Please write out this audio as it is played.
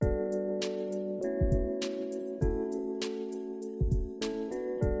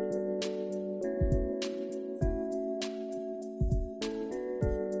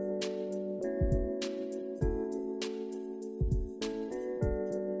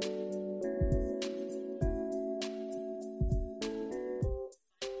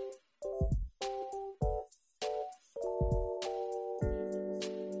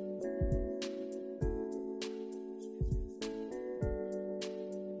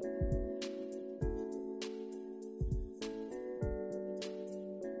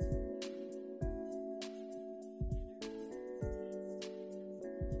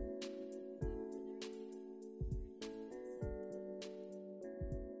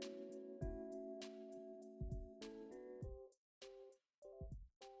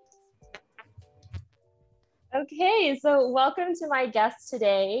Okay, so welcome to my guest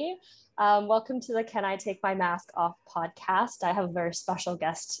today. Welcome to the Can I Take My Mask Off podcast. I have a very special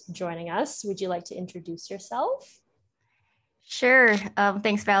guest joining us. Would you like to introduce yourself? Sure.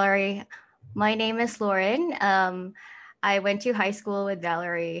 Thanks, Valerie. My name is Loren. I went to high school with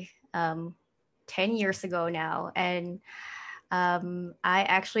Valerie 10 years ago now, and I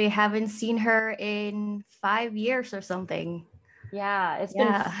actually haven't seen her in 5 years or something. Yeah, it's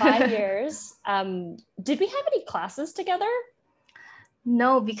been 5 years. Did we have any classes together?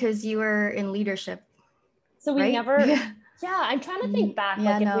 No, because you were in leadership. So we right? never, yeah, I'm trying to think back,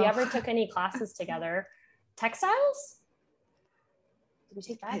 if we ever took any classes together. Textiles? Did we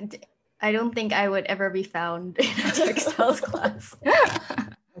take that? I don't think I would ever be found in a textiles class.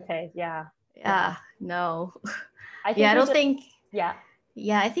 Okay, yeah. Yeah, no. I think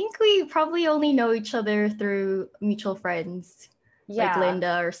we probably only know each other through mutual friends. Like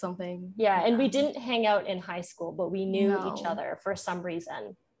Linda or something. Yeah, and we didn't hang out in high school, but we knew each other for some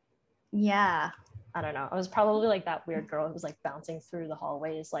reason. Yeah. I don't know. I was probably like that weird girl who was like bouncing through the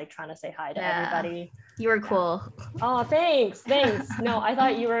hallways, like trying to say hi to everybody. You were cool. Oh, thanks. No, I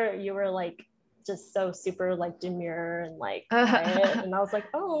thought you were like just so super like demure and like quiet. And I was like,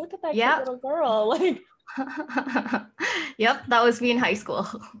 oh, look at that cute little girl. Like Yep, that was me in high school.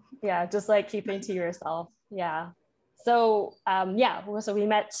 Yeah, just like keeping to yourself. Yeah. So so we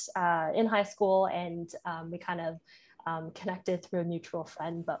met in high school, and we kind of connected through a mutual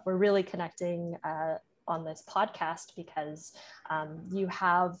friend, but we're really connecting on this podcast because you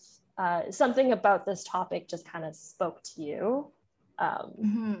have something about this topic just kind of spoke to you.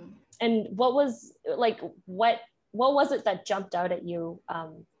 And what was it that jumped out at you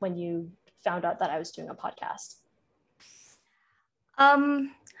when you found out that I was doing a podcast?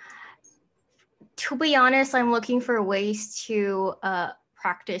 To be honest, I'm looking for ways to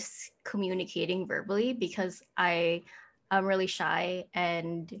practice communicating verbally because I'm really shy,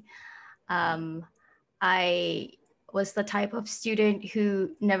 and I was the type of student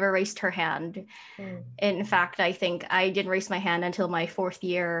who never raised her hand. In fact, I think I didn't raise my hand until my 4th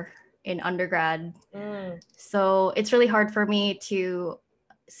year in undergrad. So it's really hard for me to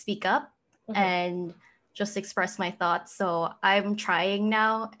speak up and just express my thoughts. So I'm trying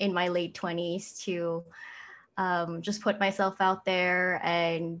now in my late 20s to just put myself out there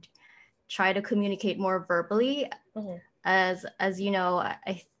and try to communicate more verbally. As you know,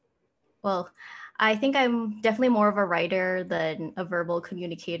 I think I'm definitely more of a writer than a verbal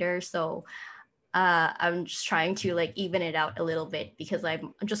communicator. So I'm just trying to like even it out a little bit because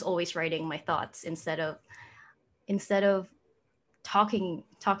I'm just always writing my thoughts instead of talking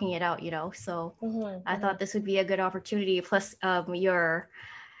it out, so I thought this would be a good opportunity. Plus your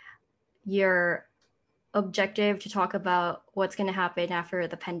objective to talk about what's going to happen after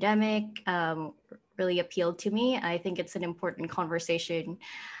the pandemic really appealed to me. I think it's an important conversation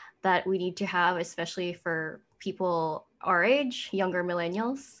that we need to have, especially for people our age, younger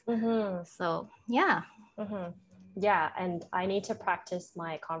millennials. So yeah, and I need to practice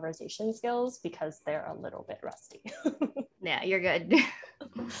my conversation skills because they're a little bit rusty. Yeah, you're good.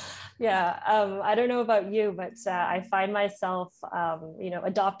 Yeah, I don't know about you, but I find myself,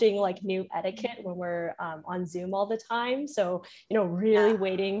 adopting like new etiquette when we're on Zoom all the time. So, really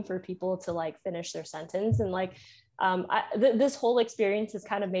waiting for people to like finish their sentence, and like this whole experience has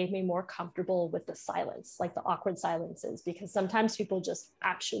kind of made me more comfortable with the silence, like the awkward silences, because sometimes people just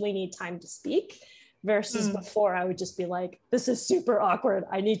actually need time to speak. Versus before, I would just be like, this is super awkward.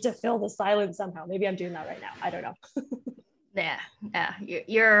 I need to fill the silence somehow. Maybe I'm doing that right now. I don't know. Yeah.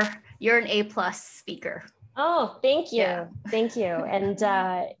 You're an A+ speaker. Oh, thank you. Yeah. Thank you. And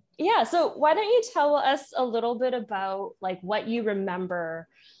so why don't you tell us a little bit about like what you remember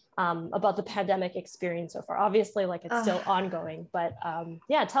about the pandemic experience so far? Obviously, like it's still ongoing, but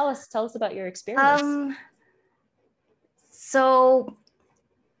tell us about your experience. So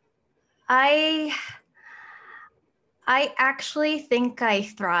I actually think I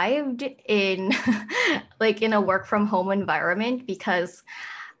thrived in in a work from home environment because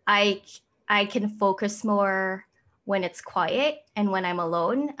I can focus more when it's quiet and when I'm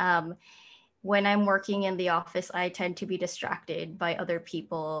alone. When I'm working in the office, I tend to be distracted by other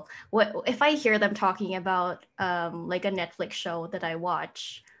people. If I hear them talking about like a Netflix show that I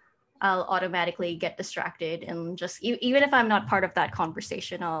watch, I'll automatically get distracted, and just even if I'm not part of that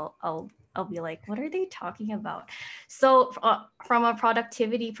conversation, I'll be like, what are they talking about? So from a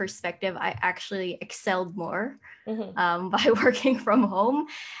productivity perspective, I actually excelled more by working from home.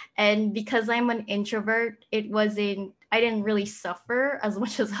 And because I'm an introvert, I didn't really suffer as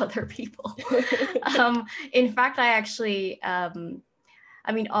much as other people. In fact, I actually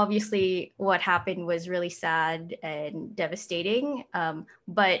I mean, obviously what happened was really sad and devastating.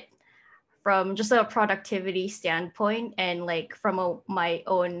 But from just a productivity standpoint and like from my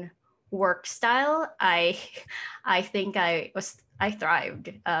own work style, I think I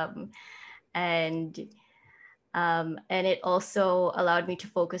thrived. And and it also allowed me to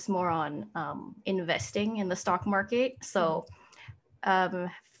focus more on investing in the stock market. So um,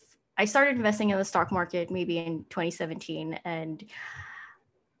 I started investing in the stock market maybe in 2017, and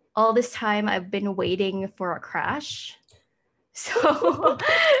all this time I've been waiting for a crash. So,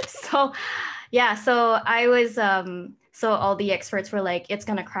 so yeah, so I was, so all the experts were like, it's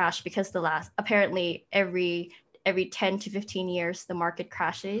gonna crash because apparently every 10 to 15 years, the market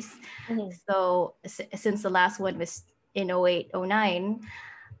crashes. Mm-hmm. So since the last one was in 08, 09,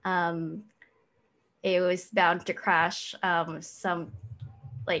 it was bound to crash some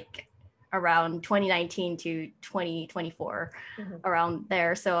like around 2019 to 2024, around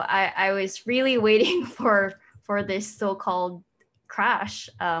there. So I was really waiting for this so-called crash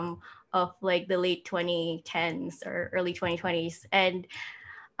of like the late 2010s or early 2020s. And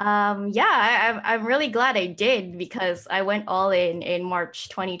yeah, I'm really glad I did, because I went all in March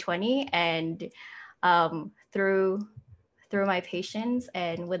 2020, and through my patience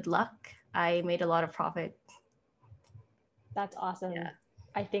and with luck, I made a lot of profit. That's awesome. Yeah.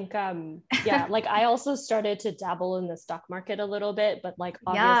 I think yeah, like I also started to dabble in the stock market a little bit, but like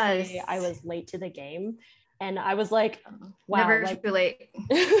obviously Yes. I was late to the game, and I was like, wow, never like too late.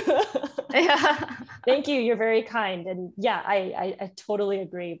 Yeah. Thank you, you're very kind. And yeah, I totally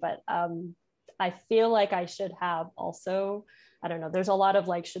agree, but I feel like I should have also, I don't know, there's a lot of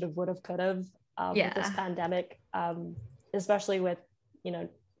like should have, would have, could have with this pandemic, especially with, you know,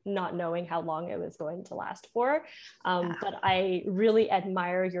 not knowing how long it was going to last for. But I really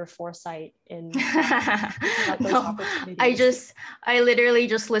admire your foresight in those opportunities. I literally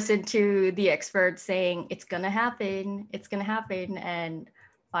just listened to the experts saying it's gonna happen, and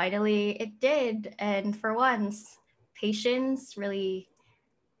finally it did. And for once, patience really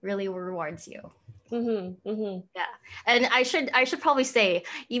rewards you. Yeah. And I should probably say,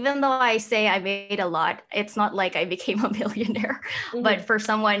 even though I say I made a lot, it's not like I became a millionaire. But for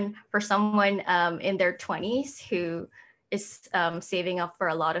someone in their 20s who is saving up for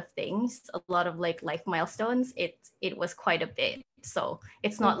a lot of things, a lot of like life milestones, it was quite a bit. So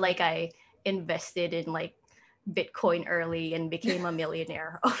it's not like I invested in like Bitcoin early and became a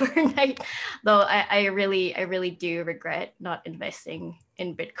millionaire overnight. Though I really do regret not investing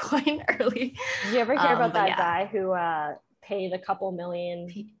in Bitcoin early. Did you ever hear about that guy who paid a couple million?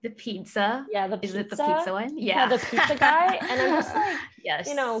 The pizza? Yeah, the pizza. Is it the pizza one? Yeah, the pizza guy. And I'm just like, yes,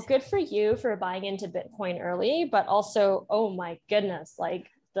 you know, good for you for buying into Bitcoin early, but also, oh my goodness, like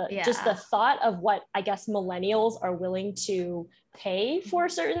just the thought of what I guess millennials are willing to pay for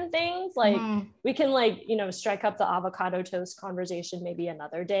certain things. Like we can like, you know, strike up the avocado toast conversation maybe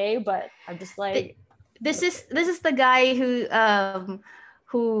another day, but I'm just like, this is the guy who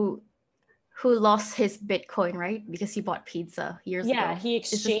lost his Bitcoin, right? Because he bought pizza years ago. Yeah, he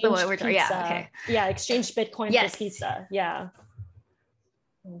exchanged pizza. Yeah, okay. Yeah, exchanged Bitcoin for pizza. Yeah.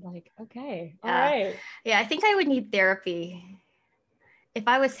 I'm like, okay, all right. Yeah, I think I would need therapy. If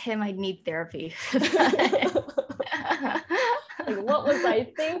I was him, I'd need therapy. Like, what was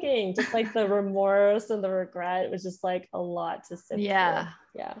I thinking? Just like the remorse and the regret, it was just like a lot to sit through. Yeah.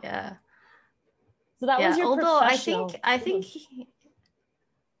 So that was your professional. I think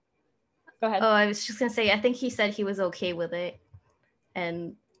Go ahead. Oh, I was just gonna say, I think he said he was okay with it,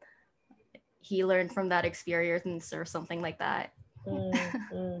 and he learned from that experience or something like that.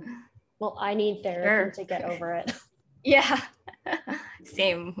 Well, I need therapy to get over it. Yeah,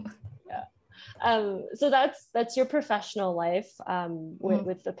 same. Yeah. So that's your professional life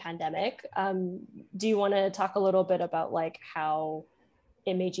with the pandemic. Do you want to talk a little bit about like how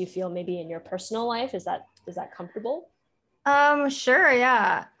it made you feel maybe in your personal life? Is that comfortable? Sure.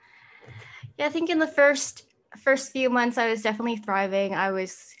 Yeah. I think in the first few months, I was definitely thriving. I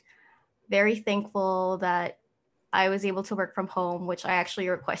was very thankful that I was able to work from home, which I actually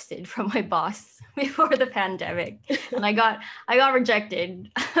requested from my boss before the pandemic, and I got rejected.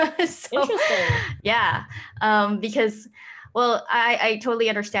 So, interesting. Yeah, because, well, I totally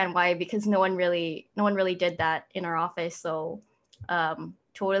understand why, because no one really did that in our office. So,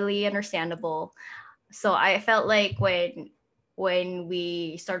 totally understandable. So I felt like when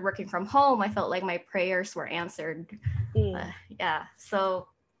we started working from home, I felt like my prayers were answered. Yeah. So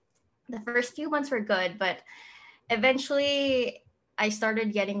the first few months were good, but eventually I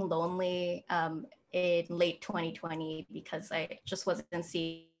started getting lonely in late 2020 because I just wasn't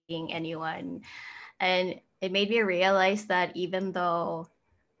seeing anyone. And it made me realize that even though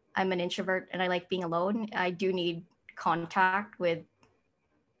I'm an introvert and I like being alone, I do need contact with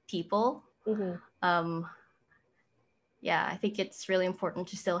people. Mm-hmm. Yeah, I think it's really important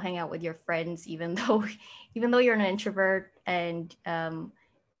to still hang out with your friends, even though you're an introvert and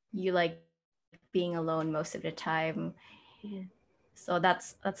you like being alone most of the time. Mm-hmm. So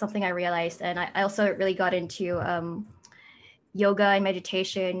that's something I realized, and I also really got into yoga and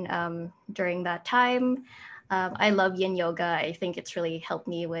meditation during that time. I love yin yoga. I think it's really helped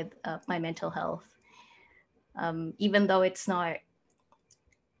me with my mental health. Even though it's not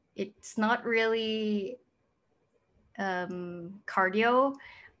really cardio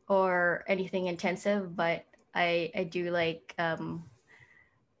or anything intensive, but I do like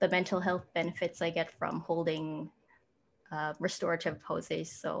the mental health benefits I get from holding restorative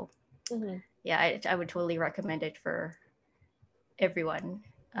poses. So Mm-hmm. yeah, I would totally recommend it for everyone.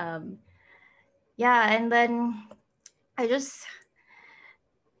 Yeah, and then I just,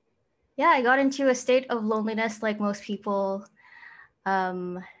 yeah, I got into a state of loneliness like most people.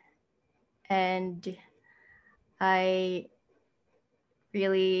 Um, and I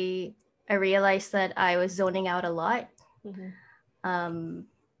I realized that I was zoning out a lot. Mm-hmm. Um,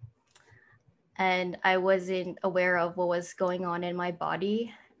 and I wasn't aware of what was going on in my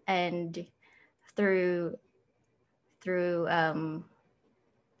body. And through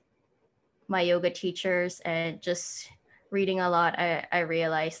my yoga teachers and just reading a lot, I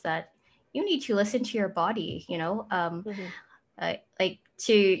realized that you need to listen to your body, you know. Mm-hmm. Like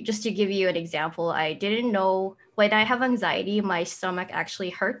to give you an example, I didn't know when I have anxiety, my stomach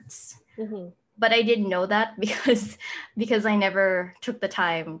actually hurts. Mm-hmm. But I didn't know that because I never took the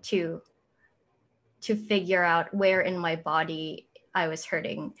time to figure out where in my body I was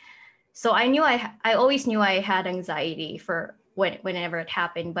hurting. So I always knew I had anxiety for whenever it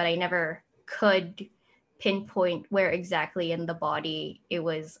happened, but I never could pinpoint where exactly in the body it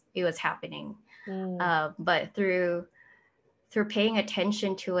was happening. Mm. But through paying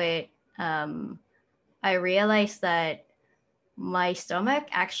attention to it, I realized that my stomach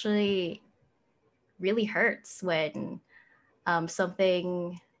actually really hurts when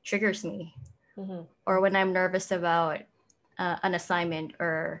something triggers me, Mm-hmm. or when I'm nervous about an assignment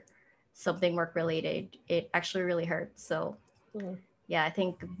or something work related. It actually really hurts. So Mm-hmm. yeah, I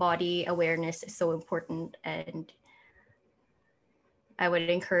think body awareness is so important, and I would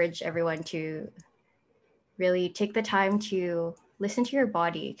encourage everyone to really take the time to listen to your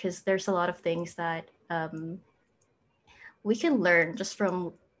body, because there's a lot of things that we can learn just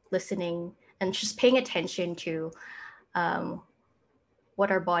from listening and just paying attention to um,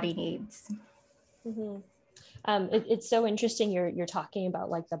 what our body needs. Mm-hmm. It's so interesting you're talking about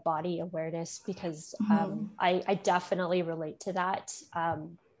like the body awareness, because Mhm. I definitely relate to that.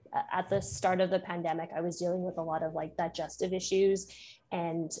 At the start of the pandemic, I was dealing with a lot of like digestive issues,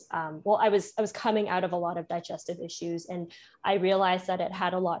 and well, I was coming out of a lot of digestive issues, and I realized that it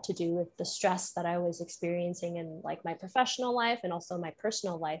had a lot to do with the stress that I was experiencing in like my professional life and also my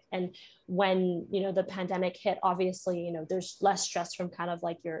personal life. And when the pandemic hit, obviously there's less stress from kind of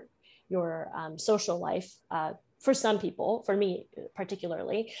like your social life, for some people, for me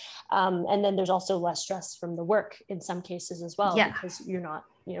particularly. And then there's also less stress from the work in some cases as well, Yeah. because you're not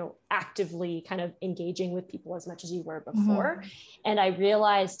actively kind of engaging with people as much as you were Mhm. before. And I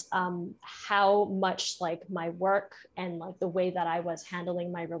realized how much like my work and like the way that I was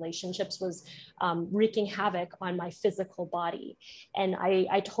handling my relationships was wreaking havoc on my physical body. And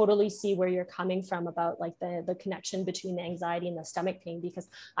I totally see where you're coming from about like the connection between the anxiety and the stomach pain, because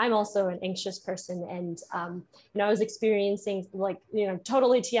I'm also an anxious person. And I was experiencing like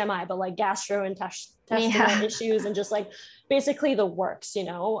totally TMI, but like gastrointestinal Yeah. issues, and just like basically the works. And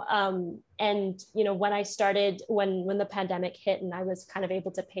when I started, when the pandemic hit, and I was kind of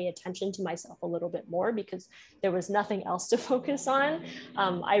able to pay attention to myself a little bit more because there was nothing else to focus on,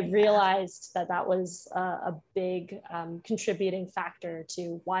 I realized that was a big contributing factor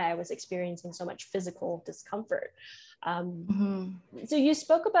to why I was experiencing so much physical discomfort. Mhm. So you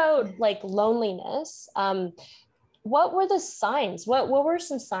spoke about like loneliness. What were the signs? What were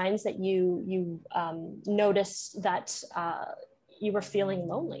some signs that you noticed that you were feeling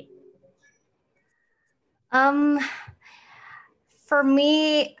lonely? Um, for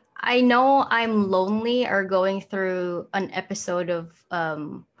me, I know I'm lonely or going through an episode of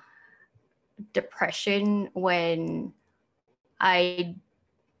depression when I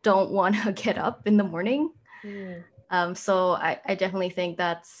don't want to get up in the morning. Mm. So I definitely think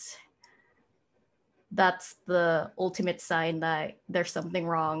that's the ultimate sign that there's something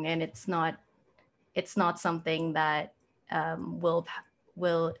wrong, and it's not something that will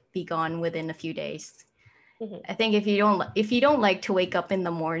be gone within a few days. I think if you don't like to wake up in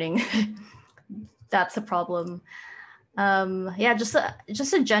the morning, that's a problem. Yeah, just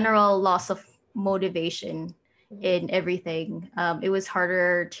a general loss of motivation in everything. It was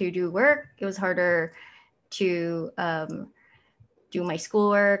harder to do work. It was harder to do my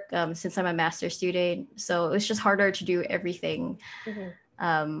schoolwork since I'm a master's student. So it was just harder to do everything.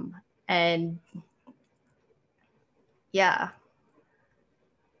 And yeah.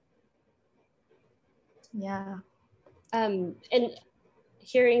 And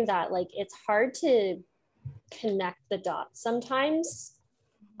hearing that, like, it's hard to connect the dots sometimes,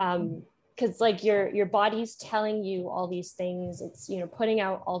 because like your body's telling you all these things. It's, you know, putting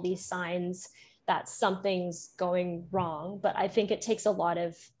out all these signs that something's going wrong. But I think it takes a lot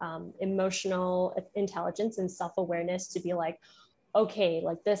of emotional intelligence and self-awareness to be like, okay,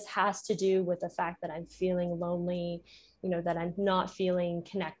 like this has to do with the fact that I'm feeling lonely, you know, that I'm not feeling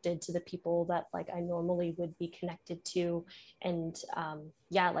connected to the people that like I normally would be connected to. And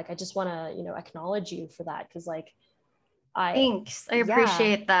yeah, like I just want to, you know, acknowledge you for that, because like Thanks. I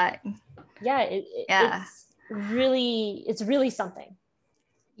appreciate that. Yeah, it's really something.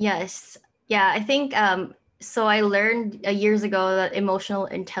 Yes. Yeah, I think so I learned years ago that emotional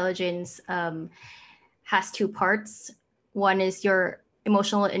intelligence has two parts. One is your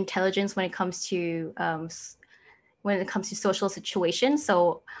emotional intelligence when it comes to social situations.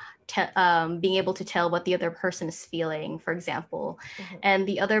 So being able to tell what the other person is feeling, for example. And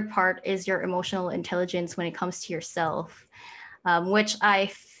the other part is your emotional intelligence when it comes to yourself, which I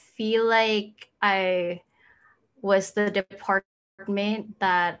feel like I was the department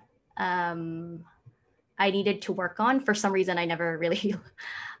that I needed to work on. For some reason, I never really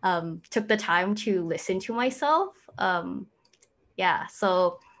took the time to listen to myself. Yeah,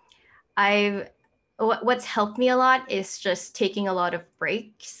 so what's helped me a lot is just taking a lot of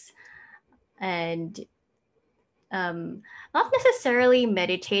breaks and not necessarily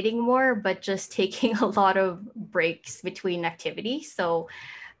meditating more, but just taking a lot of breaks between activities. So,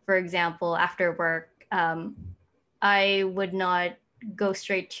 for example, after work, I would not go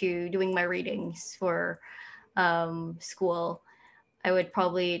straight to doing my readings for school. I would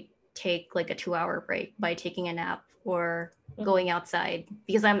probably take like a 2-hour break by taking a nap or going outside,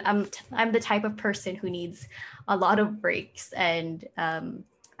 because I'm the type of person who needs a lot of breaks. And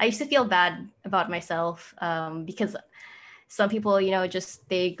I used to feel bad about myself because some people, you know, just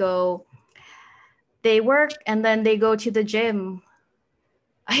they work and then they go to the gym.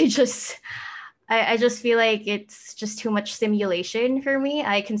 I just feel like it's just too much stimulation for me.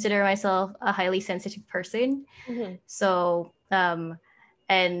 I consider myself a highly sensitive person. So,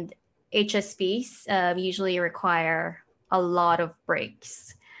 and HSPs usually require a lot of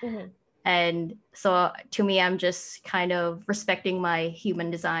breaks. And so to me, I'm just kind of respecting my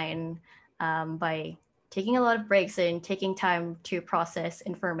human design by taking a lot of breaks and taking time to process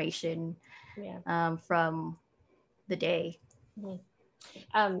information from the day.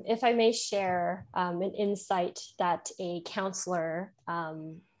 If I may share an insight that a counselor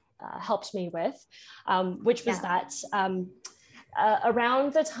helped me with, which was that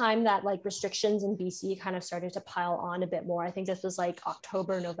around the time that like restrictions in BC kind of started to pile on a bit more, I think this was like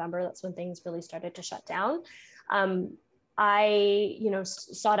October, November, that's when things really started to shut down. I, you know,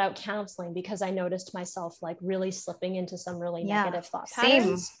 sought out counseling because I noticed myself like really slipping into some really negative thought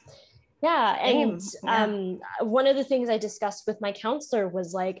patterns. Yeah. And one of the things I discussed with my counselor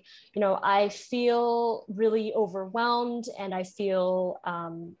was like, you know, I feel really overwhelmed and I feel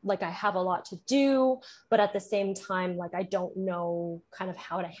like I have a lot to do, but at the same time, like I don't know kind of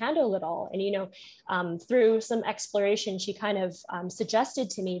how to handle it all. And, you know, through some exploration, she kind of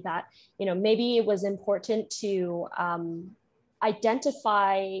suggested to me that, you know, maybe it was important to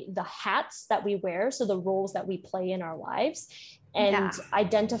identify the hats that we wear, so the roles that we play in our lives, and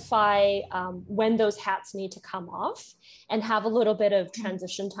identify when those hats need to come off and have a little bit of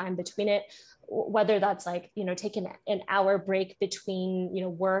transition time between it, whether that's like, you know, taking an hour break between, you know,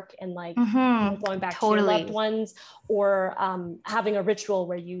 work and like you know, going back to your loved ones, or having a ritual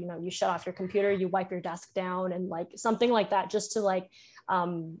where you know, you shut off your computer, you wipe your desk down, and like something like that, just to like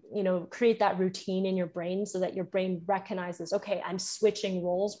you know, create that routine in your brain so that your brain recognizes, okay, I'm switching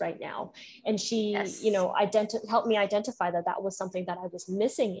roles right now. And she, you know, helped me identify that that was something that I was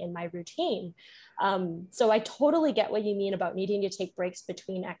missing in my routine. So I totally get what you mean about needing to take breaks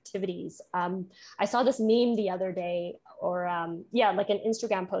between activities. I saw this meme the other day, or like an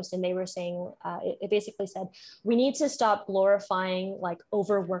Instagram post, and they were saying, it basically said, we need to stop glorifying like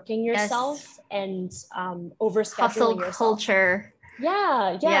overworking yourself and overscheduling yourself. Hustle culture.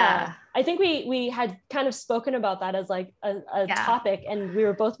 Yeah, yeah. Yeah, I think we had kind of spoken about that as like a yeah. topic, and we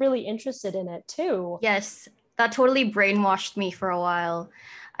were both really interested in it too. Yes, that totally brainwashed me for a while.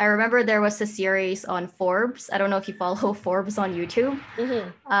 I remember there was a series on Forbes. I don't know if you follow Forbes on YouTube.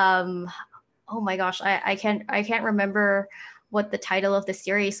 Hmm. Um, oh my gosh, I can't remember what the title of the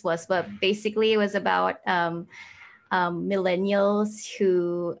series was, but basically it was about millennials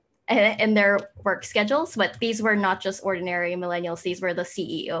who and their work schedules, but these were not just ordinary millennials, these were the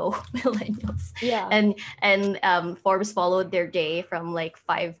CEO millennials. Yeah. And Forbes followed their day from like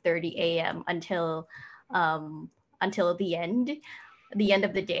 5:30 a.m. um, until the end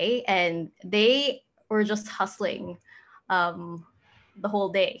of the day, and they were just hustling um, the whole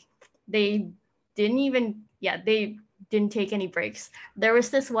day. They they didn't take any breaks. There was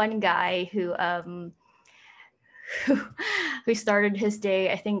this one guy who who started his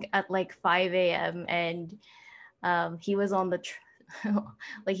day, I think, at like 5 a.m. and he was on the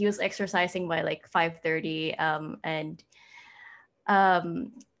like he was exercising by like 5:30, um, and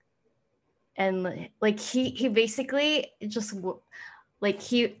like he basically just like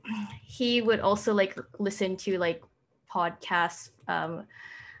he would also like listen to like podcasts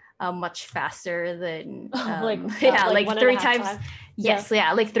much faster than Like yeah, like like one and a three half times. time. Yeah. Yes,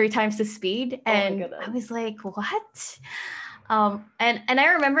 yeah, like three times the speed. Oh my And I goodness. was like, what? And I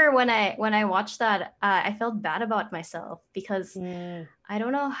remember when I watched that, I felt bad about myself because Mm. I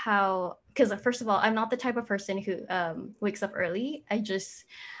don't know how. Because first of all, I'm not the type of person who wakes up early.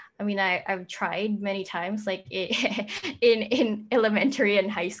 I mean, I've tried many times, like in elementary and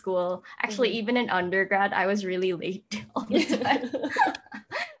high school. Actually, Mhm. even in undergrad, I was really late all the time.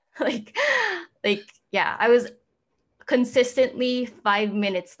 like, yeah, I was consistently 5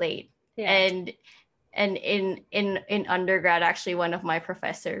 minutes late, Yeah. and in undergrad, actually, one of my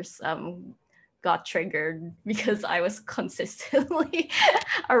professors got triggered because I was consistently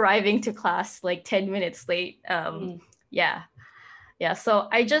arriving to class like 10 minutes late. Mm. Yeah, yeah. So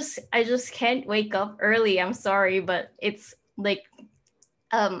I just can't wake up early. I'm sorry, but it's like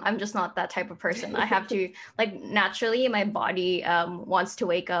I'm just not that type of person. I have to, like, naturally my body wants to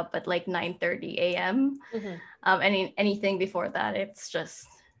wake up at like 9:30 a.m. Mhm. Anything before that,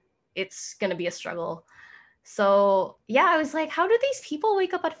 it's gonna be a struggle. So yeah, I was like, how do these people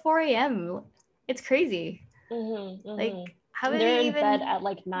wake up at 4 a.m.? It's crazy. Mhm. Mhm. Like, how do And they're they in bed even? at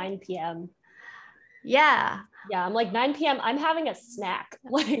like 9 p.m. Yeah, Yeah, I'm like 9 p.m. I'm having a snack.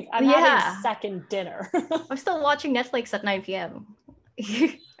 Like I'm having yeah. second dinner. I'm still watching Netflix at 9 p.m.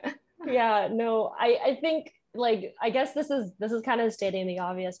 Yeah, no, I think like I guess this is kind of stating the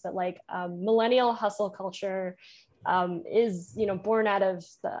obvious, but like millennial hustle culture is born out of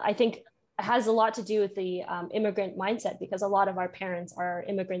I think has a lot to do with the immigrant mindset because a lot of our parents are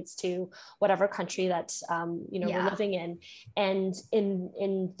immigrants to whatever country that we're Yeah, living in, and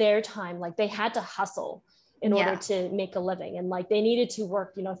in their time like they had to hustle in order yeah, to make a living, and like they needed to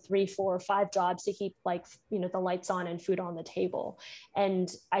work 3 4 5 jobs to keep like the lights on and food on the table. And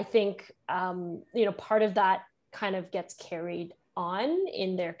I think part of that kind of gets carried on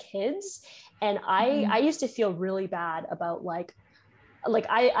in their kids. And I mhm. used to feel really bad about like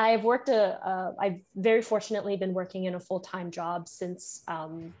I've worked I've very fortunately been working in a full-time job since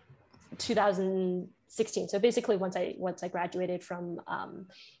 2016. So basically once I graduated from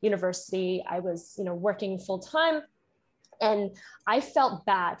university, I was working full time, and I felt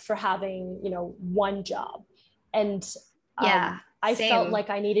bad for having one job. And Yeah. I felt Same.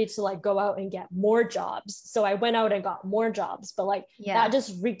 like I needed to like go out and get more jobs, so I went out and got more jobs, but like that Yeah.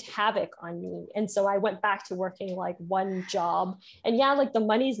 just wreaked havoc on me. And so I went back to working like one job, and yeah, like the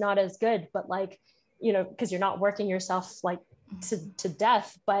money's not as good, but like because you're not working yourself like to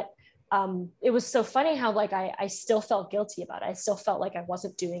death. But it was so funny how like I still felt guilty about it. I still felt like I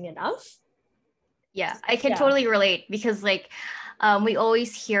wasn't doing enough. Yeah, I can Yeah. totally relate because like we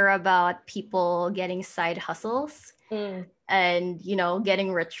always hear about people getting side hustles Mm. and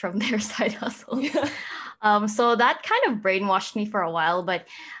getting rich from their side hustles. Yeah. So that kind of brainwashed me for a while, but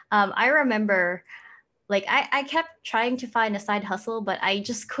I remember like I kept trying to find a side hustle, but I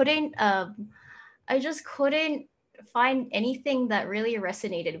just couldn't find anything that really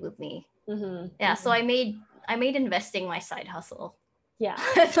resonated with me. Mm-hmm. Yeah, so Mm-hmm. I made investing my side hustle. Yeah.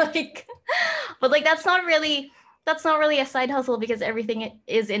 like but like that's not really a side hustle because everything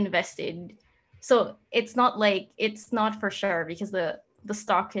is invested. So it's not for sure because the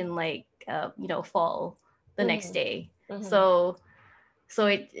stock can like fall the next Mm-hmm. day. Mm-hmm. So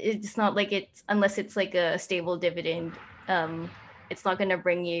it's not like it's unless it's like a stable dividend. It's not going to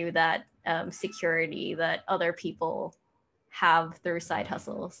bring you that security that other people have through side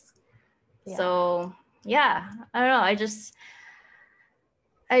hustles. Yeah. So yeah, I don't know. I just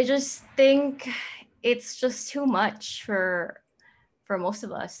I just think it's just too much for most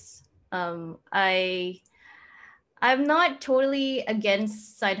of us. I'm not totally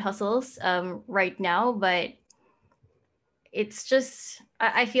against side hustles right now, but it's just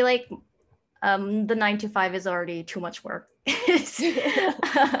I feel like the 9 to 5 is already too much work.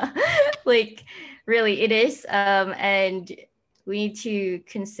 Like really it is. And we need to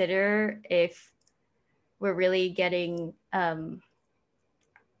consider if we're really getting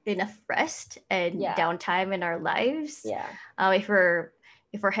enough rest and downtime in our lives.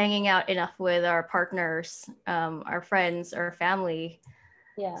 If we're hanging out enough with our partners, our friends, our family.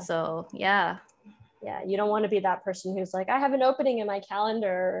 So you don't want to be that person who's like, I have an opening in my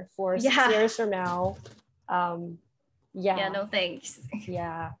calendar for 6 years from now. No thanks.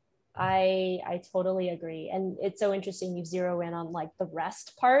 I totally agree. And it's so interesting you zero in on like the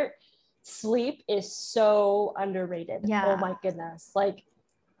rest part. Sleep is so underrated. Oh my goodness. Like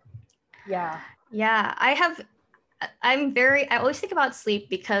I always think about sleep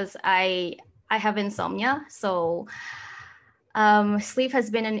because I have insomnia. So sleep has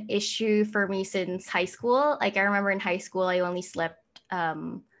been an issue for me since high school. Like I remember in high school, I only slept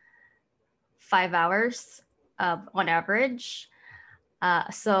 5 hours on average.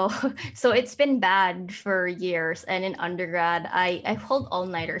 So it's been bad for years. And in undergrad, I pulled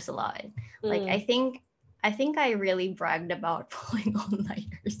all-nighters a lot. Like I think I really bragged about pulling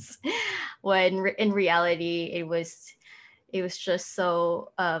all-nighters when in reality it was just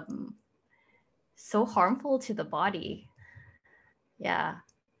so harmful to the body.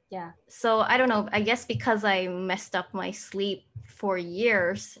 So I don't know, I guess because I messed up my sleep for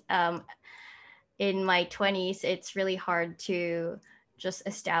years, in my 20s it's really hard to just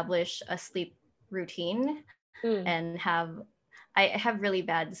establish a sleep routine and I have really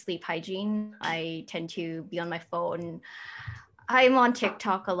bad sleep hygiene. I tend to be on my phone. I'm on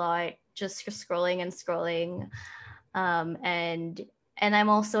TikTok a lot, just scrolling and scrolling. And I'm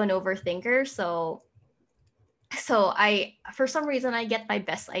also an overthinker. So I, for some reason, I get my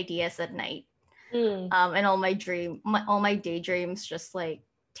best ideas at night. And all my daydreams just like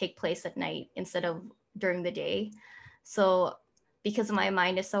take place at night instead of during the day. So because my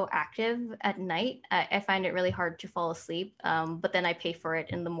mind is so active at night, I find it really hard to fall asleep. But then I pay for it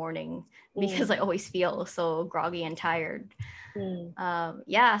in the morning because I always feel so groggy and tired.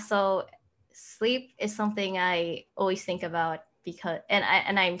 So sleep is something I always think about because,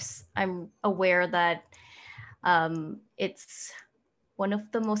 I'm aware that it's one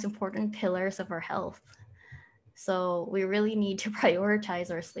of the most important pillars of our health. So we really need to prioritize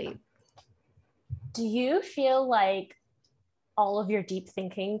our sleep. Do you feel like all of your deep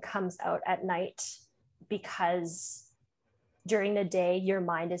thinking comes out at night because during the day your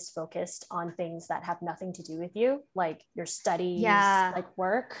mind is focused on things that have nothing to do with you, like your studies, like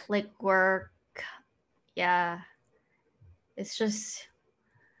work? It's just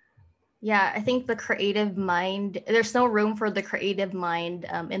I think the creative mind, there's no room for the creative mind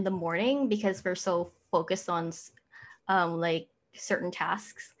in the morning because we're so focused on like certain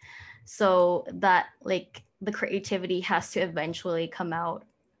tasks, so that like the creativity has to eventually come out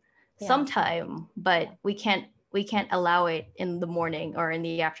sometime, but we can't allow it in the morning or in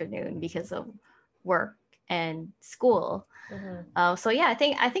the afternoon because of work and school. So I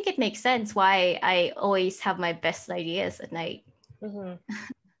think it makes sense why I always have my best ideas at night.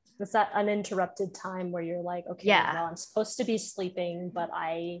 It's that uninterrupted time where you're like, okay, well, I'm supposed to be sleeping, but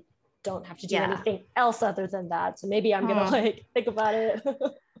I don't have to do anything else other than that. So maybe I'm gonna like think about it.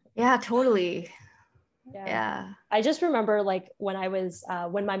 Totally. I just remember like when I was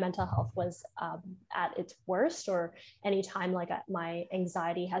when my mental health was at its worst, or anytime like my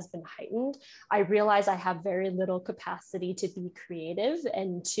anxiety has been heightened, I realize I have very little capacity to be creative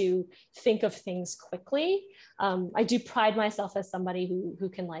and to think of things quickly. I do pride myself as somebody who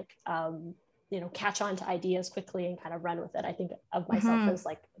can like catch on to ideas quickly and kind of run with it. I think of myself as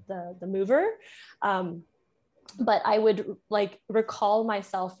like the mover. But I would like recall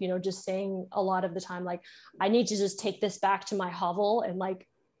myself, just saying a lot of the time, like, I need to just take this back to my hovel and like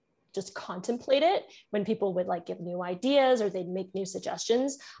just contemplate it when people would like give new ideas or they'd make new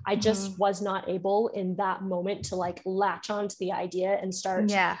suggestions. I just was not able in that moment to like latch onto the idea and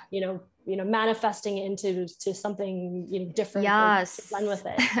start, manifesting it into something, different, to run with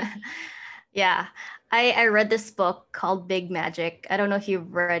it. I read this book called Big Magic. I don't know if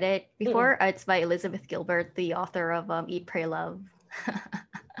you've read it before. It's by Elizabeth Gilbert, the author of Eat, Pray, Love.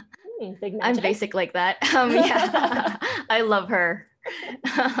 Big Magic. I'm basic like that. I love her.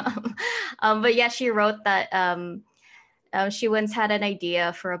 But she wrote that she once had an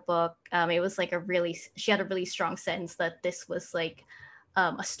idea for a book. It was like she had a really strong sense that this was like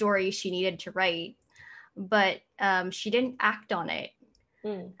a story she needed to write, but she didn't act on it.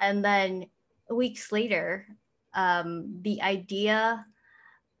 And then weeks later, the idea,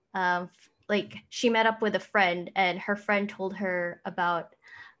 like she met up with a friend, and her friend told her about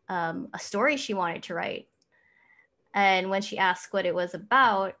a story she wanted to write. And when she asked what it was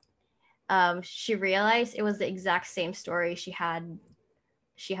about, she realized it was the exact same story she had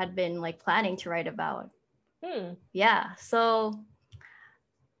been like planning to write about. Yeah. So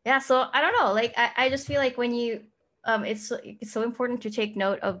I don't know. Like I just feel like when you it's so important to take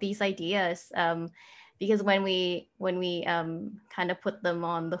note of these ideas, because when we kind of put them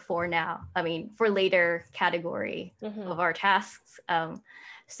on the for later category of our tasks,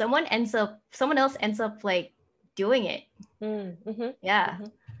 someone else ends up like doing it. Yeah.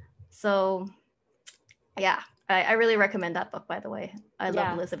 So yeah, I really recommend that book, by the way. I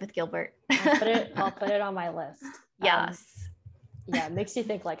love Elizabeth Gilbert. I'll put it on my list. Yes. Yeah, it makes you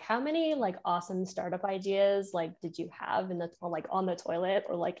think like how many like awesome startup ideas like did you have like on the toilet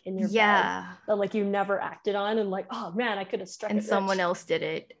or like in your bed that like you never acted on, and like, oh man, I could have struck it rich. Someone else did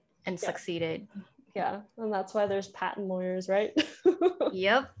it and succeeded. Yeah, and that's why there's patent lawyers, right?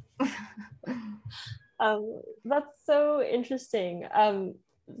 Yep. That's so interesting.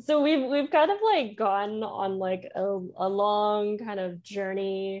 So we've kind of like gone on like a long kind of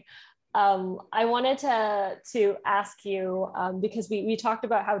journey. I wanted to ask you, because we talked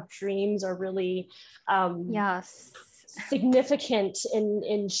about how dreams are really significant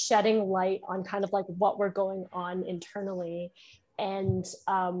in shedding light on kind of like what we're going on internally. And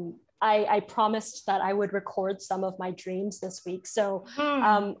I promised that I would record some of my dreams this week. So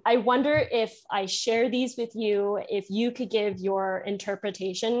I wonder if I share these with you, if you could give your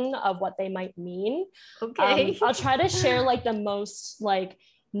interpretation of what they might mean. Okay. I'll try to share like the most like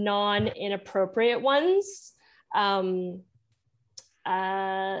non-inappropriate ones. Okay,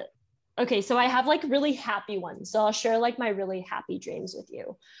 so I have like really happy ones. So I'll share like my really happy dreams with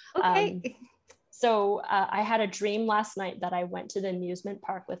you. Okay. So I had a dream last night that I went to the amusement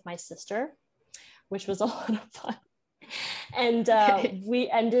park with my sister, which was a lot of fun. And we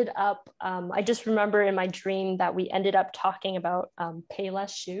ended up, I just remember in my dream that we ended up talking about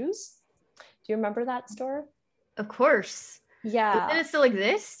Payless shoes. Do you remember that store? Of course. Yeah. Did it still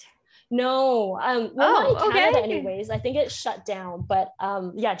exist? No, not in Canada anyways. I think it shut down, but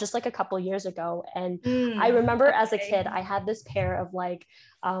yeah, just like a couple years ago. And I remember as a kid, I had this pair of like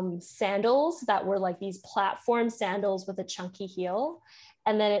sandals that were like these platform sandals with a chunky heel.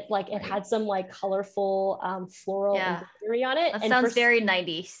 And then it had some like colorful floral embroidery on it. That sounds very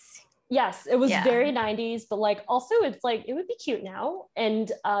 90s. Yes, it was very 90s, but like also it's like it would be cute now. And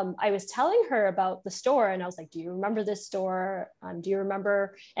I was telling her about the store, and I was like, do you remember this store? Do you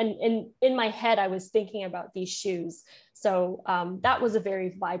remember? And in my head, I was thinking about these shoes. So that was a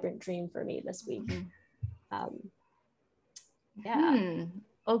very vibrant dream for me this week.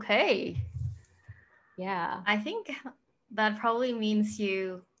 Okay. Yeah. I think that probably means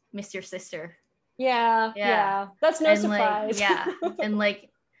you missed your sister. Yeah. That's no surprise. Like, and like,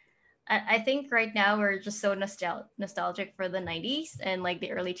 I think right now we're just so nostalgic for the 90s and like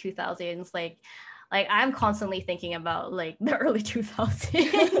the early 2000s. Like I'm constantly thinking about like the early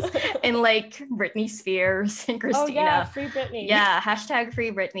 2000s and like Britney Spears and Christina. Oh yeah, free Britney. Yeah, hashtag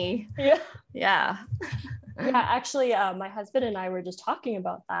free Britney. Yeah. Actually, my husband and I were just talking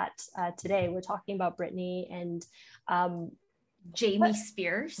about that today. We're talking about Britney and Jamie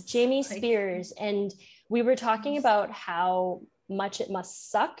Spears. Spears. And we were talking about how much it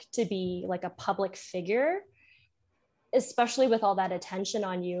must suck to be like a public figure, especially with all that attention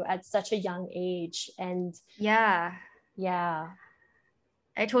on you at such a young age. And I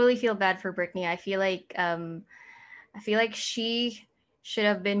totally feel bad for Britney. I feel like she should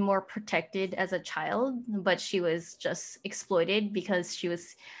have been more protected as a child, but she was just exploited because she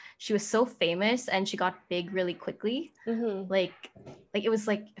was so famous and she got big really quickly. Like it was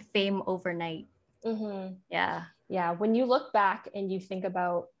like fame overnight. Yeah, when you look back and you think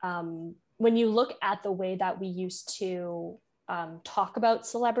about, when you look at the way that we used to talk about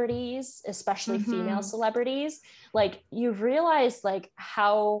celebrities, especially female celebrities, like you realize like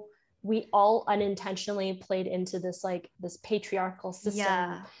how we all unintentionally played into this like this patriarchal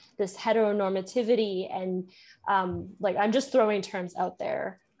system, this heteronormativity, and like I'm just throwing terms out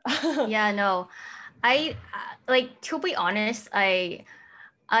there. I like, to be honest,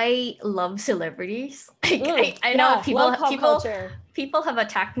 I love celebrities. Like, I know people have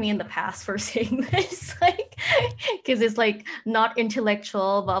attacked me in the past for saying this, like, because it's like not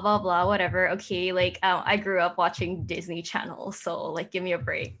intellectual, blah blah blah, whatever. Okay, like I grew up watching Disney Channel, so like give me a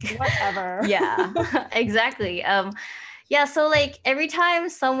break. Whatever. Yeah, exactly. Yeah, so like every time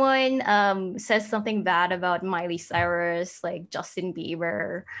someone says something bad about Miley Cyrus, like Justin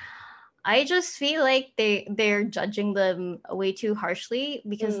Bieber, I just feel like they're judging them way too harshly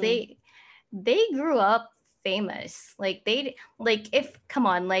because Mm, they grew up famous. Like they like if come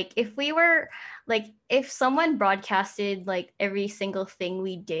on, like if we were like if someone broadcasted like every single thing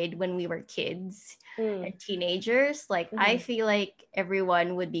we did when we were kids mm, and teenagers, like I mhm. feel like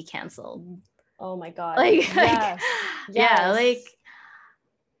everyone would be canceled. Oh my God. Like Yes. yeah,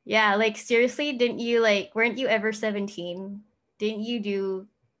 Yes. like seriously, didn't you like weren't you ever 17? Didn't you do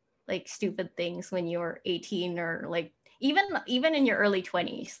like stupid things when you were 18 or like even in your early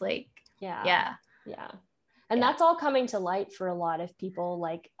 20s? Like Yeah. yeah, Yeah. And yeah. that's all coming to light for a lot of people.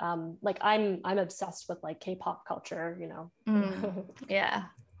 Like I'm obsessed with like K-pop culture, you Mm, know. yeah.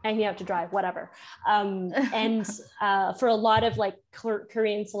 Hanging out to drive, whatever. And for a lot of like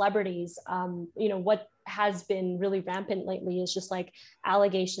Korean celebrities, you know, what has been really rampant lately is just like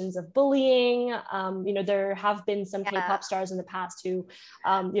allegations of bullying. You know, there have been some Yeah. K-pop stars in the past who, you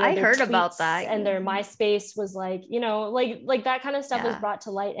know, I their heard about tweets that. and their MySpace was like, you know, like that kind of stuff was Yeah. brought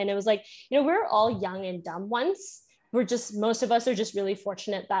to light. And it was like, you know, we're all young and dumb once. We're just, most of us are just really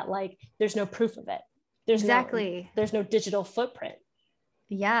fortunate that like there's no proof of it. Exactly. There's no digital footprint.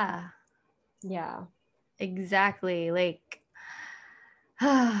 Yeah. Yeah. Exactly. Like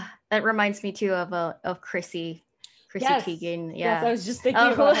that reminds me too of Chrissy Yes. Teigen. Yes. I Yeah. was just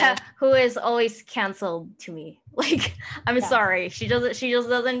thinking about her. Who is always canceled to me. Like I'm Yeah. sorry. She just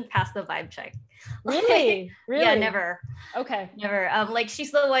doesn't pass the vibe check. Like, Really? yeah, Really? never. Okay. Never. Like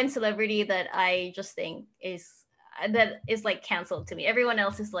she's the one celebrity that I just think that is like canceled to me. Everyone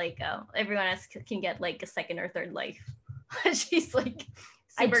else is like everyone else can get like a second or third life. She's like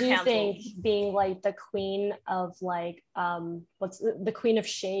I super do canceled. think being like the queen of like what's the queen of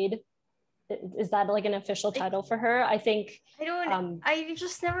shade, is that like an official Like title for her? I think I don't. um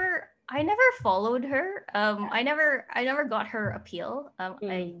I never followed her. yeah. I never got her appeal.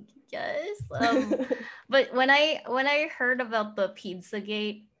 Mm. I guess. But when I heard about the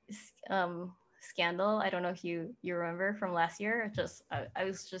Pizzagate scandal, I don't know if you remember from last year. I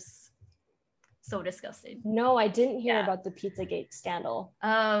was just so disgusted. No, I didn't hear Yeah. about the Pizzagate scandal.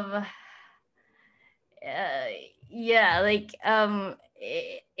 Um. Yeah. Like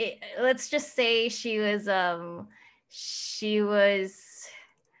let's just say she was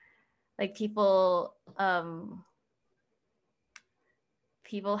like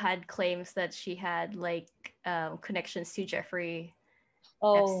people had claims that she had like connections to Jeffrey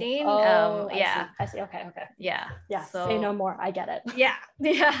Oh, Epstein. oh, I Yeah, see. I see. Okay, okay. yeah. Yeah, say no So more. I get it. yeah,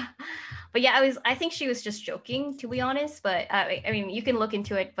 yeah. But yeah, I think she was just joking, to be honest. But I mean, you can look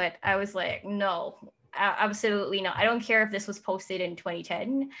into it. But I was like, no, absolutely not. I don't care if this was posted in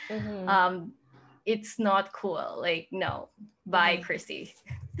 2010. Mm-hmm. Um, it's not cool. Like, no. Bye, Mm-hmm. Chrissy.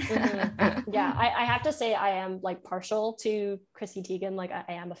 Mm-hmm. Yeah, I have to say I am like partial to Chrissy Teigen. Like I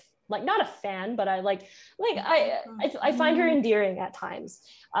am like not a fan, but I I find her endearing at times.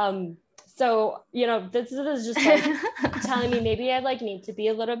 So you know this is just like telling me maybe I like need to be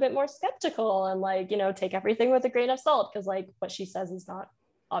a little bit more skeptical and like you know take everything with a grain of salt because like what she says is not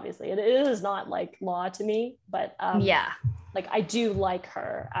obviously it is not like law to me, but Yeah. like I do like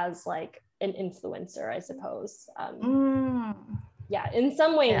her as like an influencer, I suppose. Yeah, in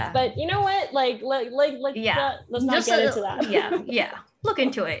some ways, Yeah. but you know what, Yeah. let's not Just get into that. yeah. Look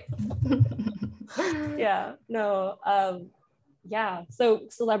into it. Yeah, no, yeah, so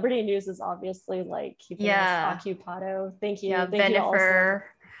celebrity news is obviously like keeping us Yeah. occupado. Thank Yeah. you also. Bennifer.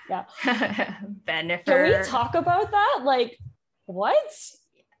 Yeah, Bennifer. can we talk about that? Like what?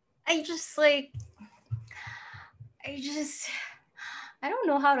 I just like I just I don't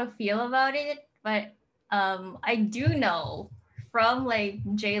know how to feel about it, but I do know from like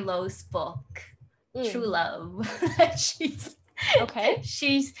J Lo's book, True Love, that Okay.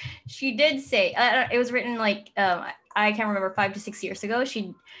 she did say it was written like I can't remember 5 to 6 years ago.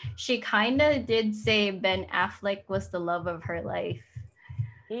 She kind of did say Ben Affleck was the love of her life.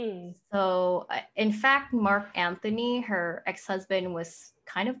 So in fact, Mark Anthony, her ex-husband, was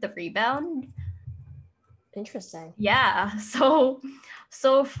kind of the rebound. Interesting. Yeah.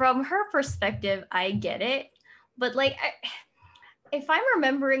 So from her perspective, I get it. But like if I'm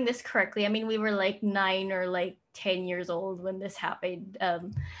remembering this correctly, I mean we were like 9 or like 10 years old when this happened.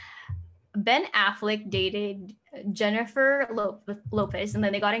 Ben Affleck dated Jennifer Lopez and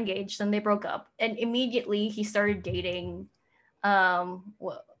then they got engaged and they broke up. And immediately he started dating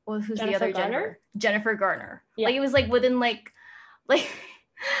who's Jennifer the other Garner? Jennifer Garner. Yeah. Like it was like within like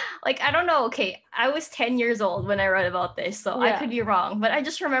like I don't know. Okay, I was 10 years old when I read about this, so I could be wrong, but I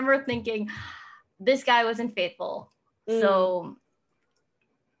just remember thinking this guy wasn't faithful. So,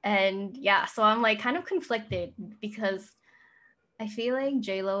 and yeah, so I'm like kind of conflicted because I feel like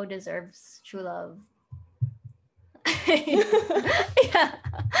J-Lo deserves true love. Yeah,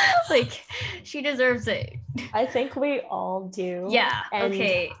 like she deserves it. I think we all do. Yeah. And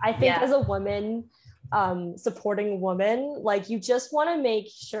okay. I think yeah. as a woman, supporting woman, like you just want to make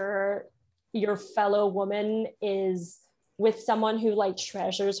sure your fellow woman is with someone who like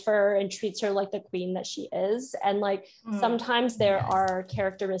treasures her and treats her like the queen that she is. And like sometimes there are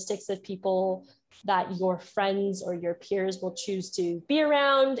characteristics of people that your friends or your peers will choose to be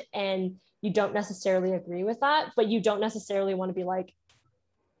around, and you don't necessarily agree with that, but you don't necessarily want to be like,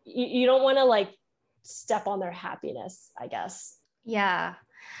 you don't want to like step on their happiness, I guess. Yeah.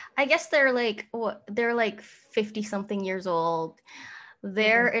 I guess they're like 50 something years old.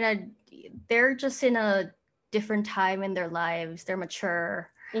 They're just in a different time in their lives. They're mature.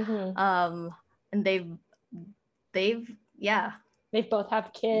 And they've they both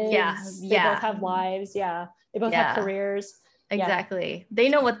have kids. They both have lives. They both have careers. Exactly. They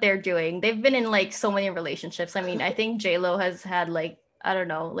know what they're doing. They've been in like so many relationships. I mean, I think J-Lo has had like, I don't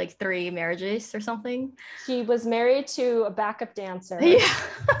know, like 3 marriages or something. She was married to a backup dancer. Yeah.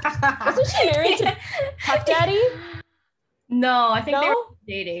 Wasn't she married to Puff Daddy? No, I think they were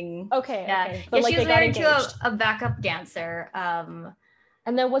dating. Okay. Yeah, okay. But she was married to a backup dancer.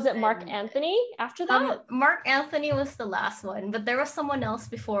 And then was it Mark Anthony after that? Mark Anthony was the last one, but there was someone else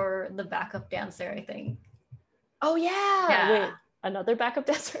before the backup dancer, I think. Oh yeah. Wait, another backup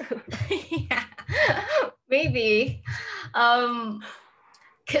dancer? Yeah, maybe.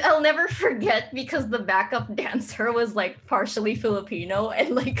 I'll never forget because the backup dancer was like partially Filipino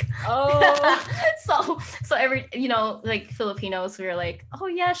and like so every like Filipinos were like, oh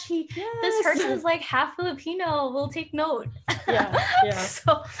yeah, this person is like half Filipino, we'll take note.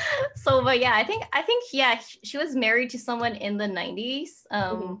 So but yeah, I think she was married to someone in the 90s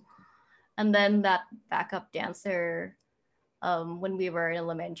and then that backup dancer when we were in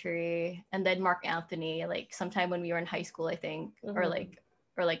elementary, and then Mark Anthony like sometime when we were in high school, I think, or like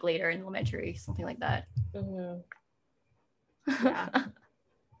later in elementary, something like that. Yeah.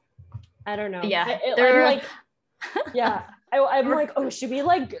 I don't know. Yeah. I'm like, oh, should we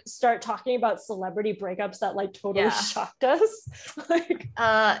like start talking about celebrity breakups that like totally shocked us? Like,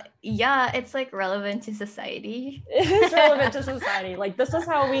 yeah, it's like relevant to society. It is relevant to society. Like this is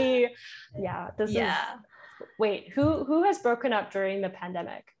how we, is. Wait, who has broken up during the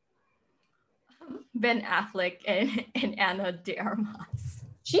pandemic? Ben Affleck and Anna de Armas.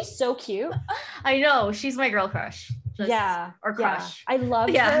 She's so cute. I know, she's my girl crush. Or crush. I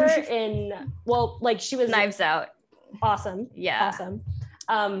loved her in, well, like she was Knives Out. Awesome. Yeah. Awesome.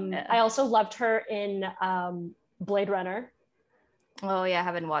 I also loved her in Blade Runner. Oh yeah, I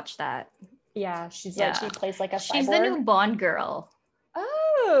haven't watched that. Yeah, she's like, she plays like a cyborg. She's the new Bond girl.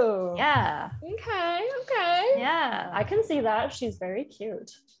 Oh. Yeah. Okay. Yeah. I can see that. She's very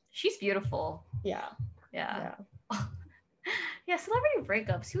cute. She's beautiful. Yeah. Yeah, celebrity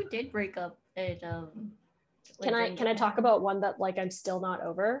breakups. Who did break up at Can I talk about one that like I'm still not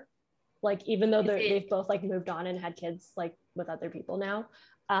over? Like even though they've both like moved on and had kids like with other people now.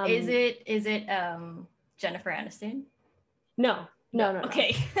 Is it Jennifer Aniston? No.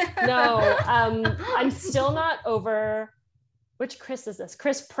 Okay. No. I'm still not over. Which Chris is this?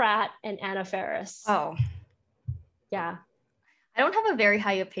 Chris Pratt and Anna Faris. Oh. Yeah. I don't have a very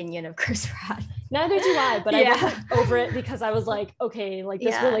high opinion of Chris Pratt. Neither do I, but I wasn't over it because I was like, okay, like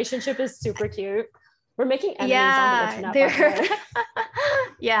this relationship is super cute. We're making enemies on the internet.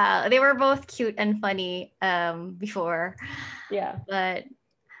 Yeah, they were both cute and funny before. Yeah. But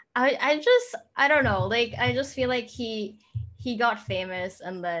I don't know. Like I just feel like he got famous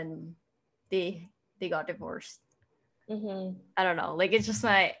and then they got divorced. I don't know. Like it's just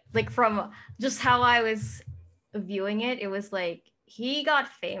from just how I was viewing it, it was like he got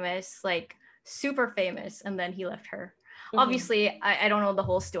famous, like super famous, and then he left her. Obviously I don't know the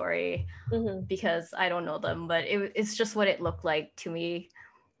whole story because I don't know them, but it's just what it looked like to me.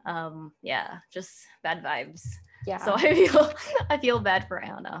 Just bad vibes. So I feel bad for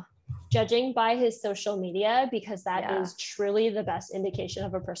Anna. Judging by his social media, because that is truly the best indication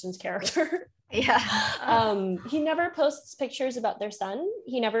of a person's character. He never posts pictures about their son.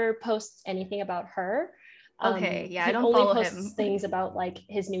 He never posts anything about her. I don't follow him. Things about like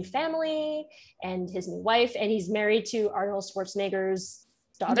his new family and his new wife, and he's married to Arnold Schwarzenegger's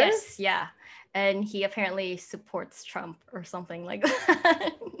daughter. Yes, and he apparently supports Trump or something like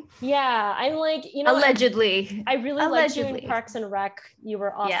that. Yeah, I'm like, allegedly. I really liked you in Parks and Rec. You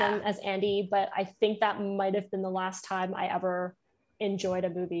were awesome as Andy, but I think that might have been the last time I ever enjoyed a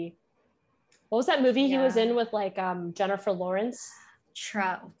movie. What was that movie he was in with like Jennifer Lawrence?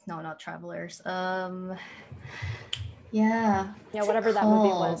 No, not Travelers. Yeah. Yeah, whatever that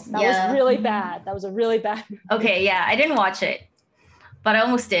movie was. That Yeah. was really bad. That was a really bad movie. Okay, yeah, I didn't watch it, but I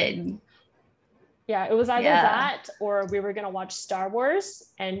almost did. Yeah, it was either that or we were going to watch Star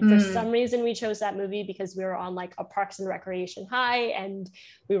Wars. And for some reason, we chose that movie because we were on like a Parks and Recreation high. And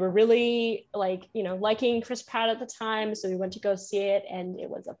we were really like, you know, liking Chris Pratt at the time. So we went to go see it. And it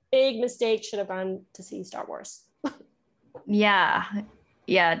was a big mistake. Should have gone to see Star Wars. Yeah.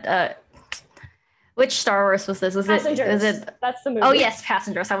 Yeah. Which Star Wars was this? Was it? That's the movie. Oh yes,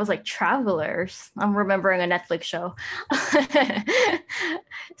 Passengers. I was like Travelers. I'm remembering a Netflix show.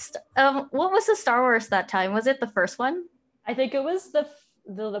 What was the Star Wars that time? Was it the first one? I think it was the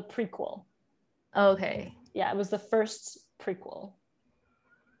prequel. Okay. Yeah, it was the first prequel.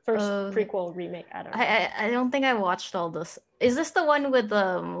 Prequel remake. I don't know. I don't think I watched all this. Is this the one with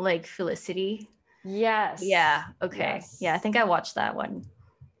like Felicity? Yes. Yeah. Okay. Yes. Yeah, I think I watched that one.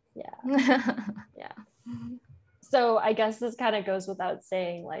 Yeah. Yeah. So I guess this kind of goes without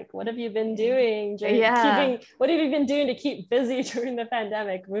saying, like, what have you been doing what have you been doing to keep busy during the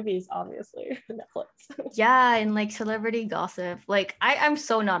pandemic? Movies, obviously. Netflix. Yeah, and like celebrity gossip. Like I'm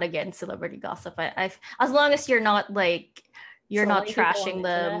so not against celebrity gossip. I've as long as you're not like you're not trashing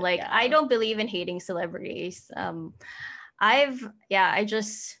them. Like I don't believe in hating celebrities. I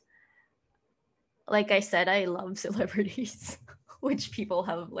just like I said, I love celebrities. Which people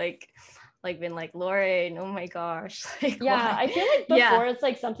have like been like, Loren, oh my gosh. Like, yeah, why? I feel like before it's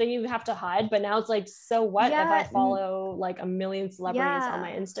like something you have to hide, but now it's like, so what if I follow like a million celebrities on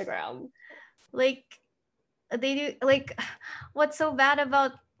my Instagram? Like they do, like what's so bad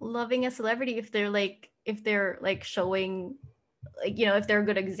about loving a celebrity if they're like showing, like, you know, if they're a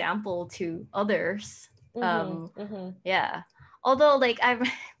good example to others. Yeah, although like I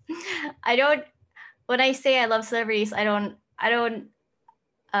don't, when I say I love celebrities, I'm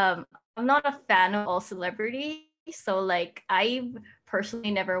not a fan of all celebrities. So like I've personally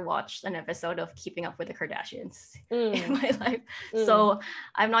never watched an episode of Keeping Up with the Kardashians in my life. So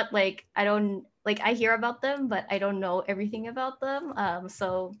I'm not like, I don't like, I hear about them, but I don't know everything about them. But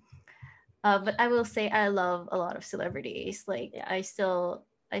I will say I love a lot of celebrities. Like I still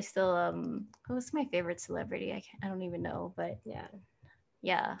who's my favorite celebrity? I don't even know, but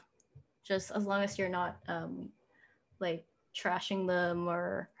yeah. Just as long as you're not like trashing them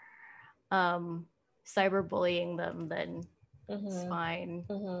or cyberbullying them, then it's fine.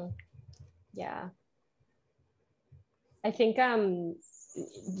 Yeah, I think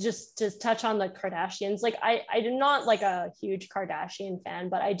just to touch on the Kardashians, like I'm not like a huge Kardashian fan,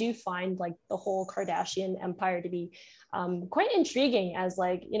 but I do find like the whole Kardashian empire to be quite intriguing as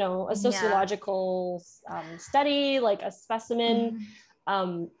like, you know, a sociological study, like a specimen.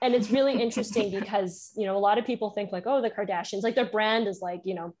 And it's really interesting because, you know, a lot of people think like, oh, the Kardashians, like their brand is like,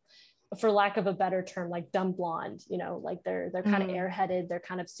 you know, for lack of a better term, like dumb blonde, you know, like they're kind of airheaded, they're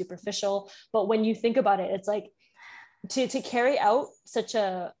kind of superficial. But when you think about it, it's like to carry out such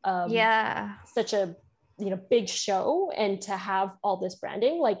a you know, big show and to have all this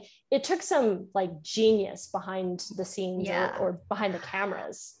branding, like it took some like genius behind the scenes or behind the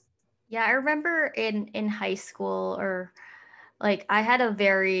cameras. Yeah, I remember in high school, or like I had a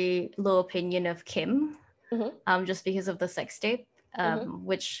very low opinion of Kim, just because of the sex tape,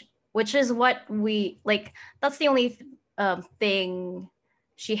 which is what we like. That's the only thing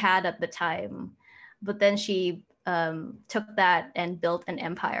she had at the time, but then she took that and built an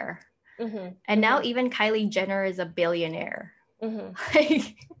empire, and now even Kylie Jenner is a billionaire.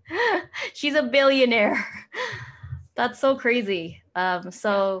 Like, she's a billionaire. That's so crazy.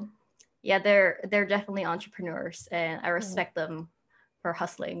 Yeah, they're definitely entrepreneurs, and I respect them for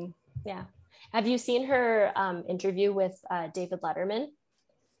hustling. Yeah. Have you seen her interview with David Letterman?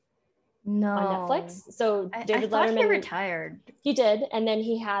 No. On Netflix? So David I Letterman, he retired. He did, and then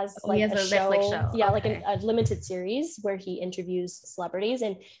he has like he has a Netflix show. Yeah, like a limited series where he interviews celebrities.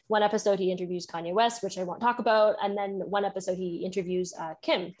 And one episode he interviews Kanye West, which I won't talk about, and then one episode he interviews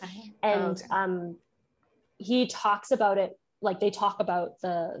Kim, and he talks about it. Like they talk about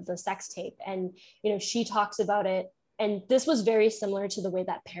the sex tape, and you know, she talks about it, and this was very similar to the way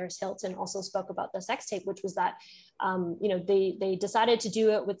that Paris Hilton also spoke about the sex tape, which was that you know, they decided to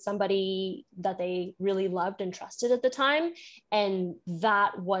do it with somebody that they really loved and trusted at the time, and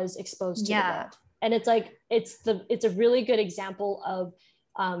that was exposed to the world. And it's like it's a really good example of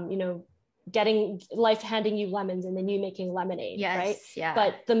you know, getting life handing you lemons and then you making lemonade, right? Yeah.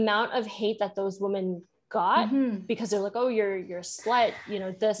 But the amount of hate that those women got because they're like, oh, you're a slut, you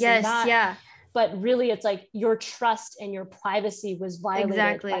know, this and that. but really it's like your trust and your privacy was violated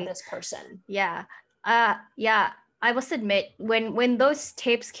by Exactly. this person. Yeah. Yeah. I must admit, when those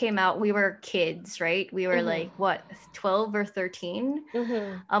tapes came out, we were kids, right? We were like what, 12 or 13.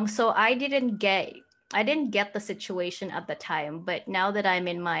 So I didn't get the situation at the time, but now that I'm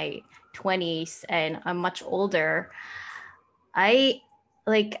in my 20s and I'm much older, I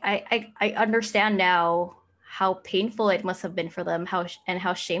I understand now how painful it must have been for them, and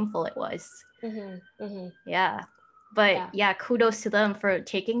how shameful it was. Yeah. But yeah, kudos to them for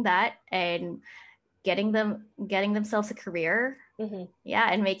taking that and getting themselves a career. Yeah,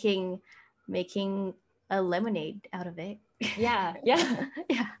 and making a lemonade out of it. Yeah.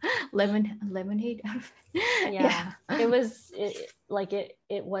 Lemonade out of it. Yeah. It was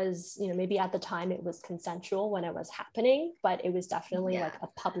maybe at the time it was consensual when it was happening, but it was definitely like a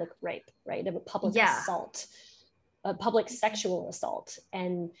public rape, right? A public assault, a public sexual assault.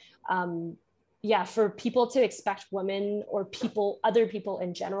 And for people to expect women or other people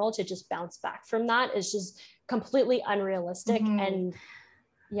in general to just bounce back from that is just completely unrealistic. And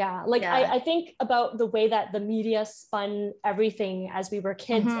I think about the way that the media spun everything as we were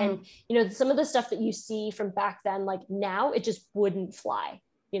kids, and some of the stuff that you see from back then, like now it just wouldn't fly.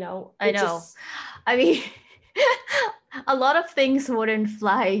 I know. I mean, a lot of things wouldn't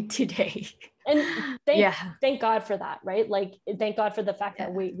fly today. And thank God for that, right? Like, thank God for the fact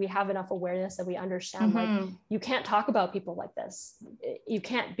that we have enough awareness that we understand, like, you can't talk about people like this. You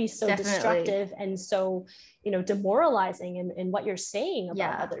can't be so destructive and so, demoralizing in what you're saying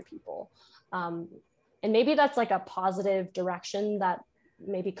about other people. And maybe that's like a positive direction that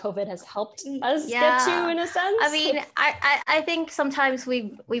maybe COVID has helped us get to, in a sense. I mean, I think sometimes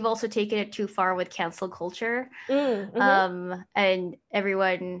we've also taken it too far with cancel culture. And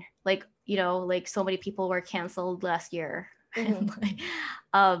everyone, like, like so many people were canceled last year.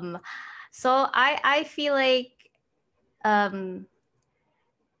 So I feel like I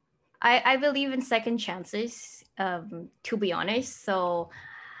believe in second chances, to be honest. So,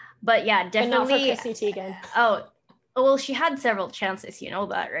 but yeah, definitely. But not for Chrissy Teigen. Oh, well, she had several chances, you know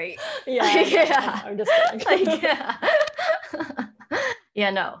that, right? Yeah. I'm just kidding.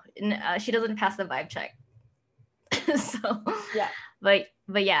 No, she doesn't pass the vibe check. So yeah, but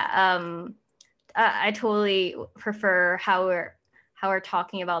I totally prefer how we're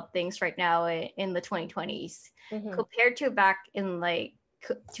talking about things right now in the 2020s compared to back in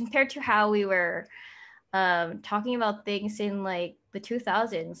compared to how we were talking about things in like the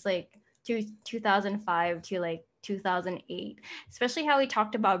 2000s, like 2005 to like 2008, especially how we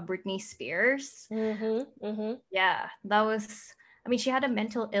talked about Britney Spears. Yeah, that was, I mean, she had a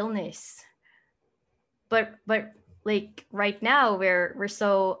mental illness, but like right now we're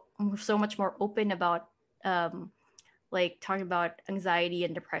so much more open about like talking about anxiety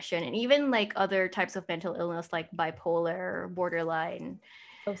and depression, and even like other types of mental illness like bipolar, borderline,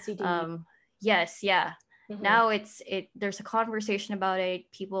 OCD. Yes, yeah. Now there's a conversation about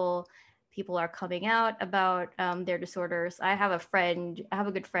it. People are coming out about their disorders. I have a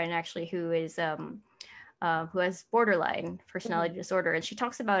good friend actually who has borderline personality disorder, and she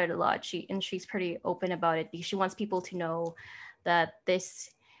talks about it a lot. She's pretty open about it because she wants people to know that this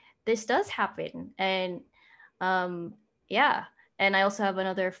does happen. And and I also have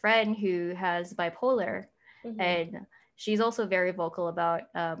another friend who has bipolar, and she's also very vocal about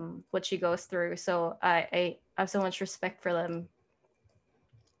what she goes through. So I have so much respect for them.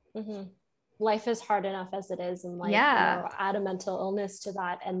 Life is hard enough as it is, and like add a mental illness to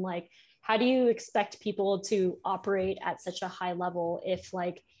that, and like, how do you expect people to operate at such a high level if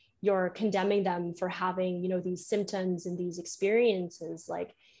like you're condemning them for having these symptoms and these experiences?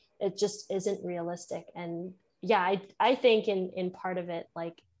 Like, it just isn't realistic. And I think in part of it,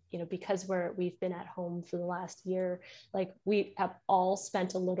 like, because we've been at home for the last year, like we have all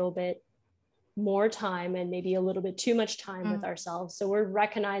spent a little bit more time and maybe a little bit too much time with ourselves. So we're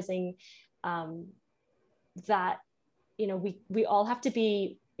recognizing that we all have to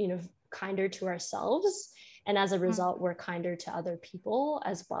be kinder to ourselves, and as a result we're kinder to other people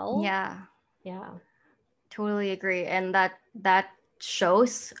as well. Yeah, totally agree. And that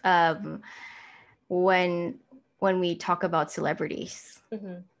shows when we talk about celebrities.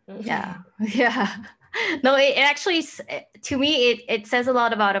 Yeah no, it actually, to me, it says a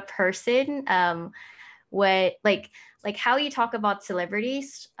lot about a person. What like how you talk about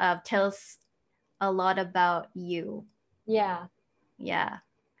celebrities tells a lot about you.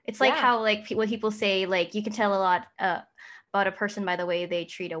 It's like how like when people say, like, you can tell a lot about a person by the way they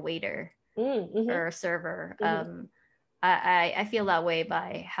treat a waiter or a server. I feel that way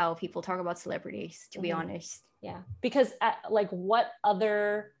by how people talk about celebrities, to be honest. Because like, what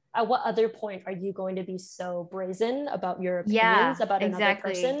other at what other point are you going to be so brazen about your Yeah, opinions about another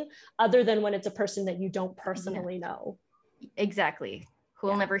exactly. person, other than when it's a person that you don't personally know? Exactly. Who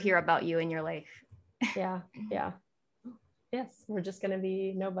will Yeah. never hear about you in your life. Yeah. Yeah. Yes, we're just going to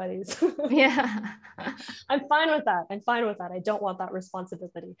be nobodies. Yeah. I'm fine with that. I'm fine with that. I don't want that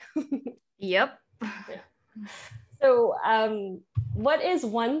responsibility. Yep. Yeah. So, what is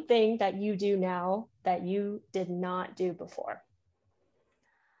one thing that you do now that you did not do before?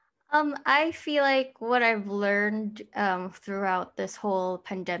 I feel like what I've learned throughout this whole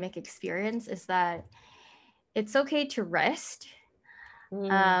pandemic experience is that it's okay to rest, Mm,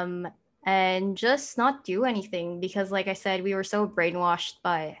 um, and just not do anything, because, like I said, we were so brainwashed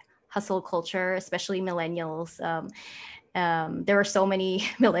by hustle culture, especially millennials. There were so many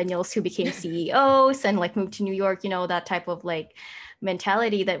millennials who became CEOs and like moved to New York, that type of like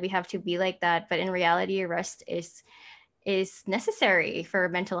mentality that we have to be like that. But in reality, rest is necessary for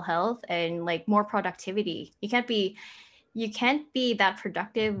mental health and like more productivity. You can't be that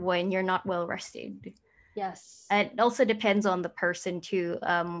productive when you're not well rested. yes. It also depends on the person too.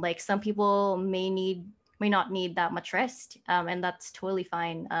 Like some people may not need that much rest, and that's totally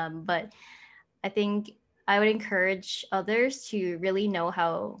fine. But I think I would encourage others to really know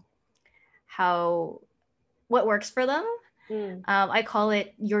how what works for them. Mm, I call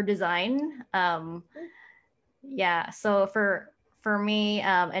it your design. Yeah. So for me,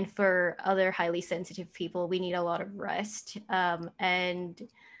 and for other highly sensitive people, we need a lot of rest. And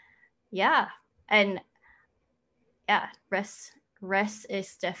yeah, and yeah, rest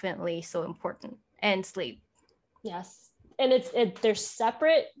is definitely so important, and sleep. yes. And they're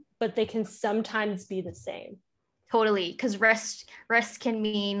separate, but they can sometimes be the same. Totally, because rest can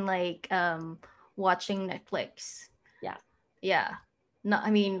mean like watching Netflix. Yeah. Yeah. No, I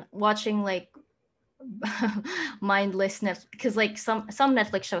mean watching like mindless Netflix, because like some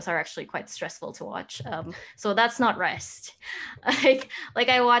Netflix shows are actually quite stressful to watch. So that's not rest. like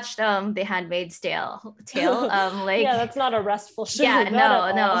I watched The Handmaid's Tale. Yeah, Like that's not a restful show, yeah, not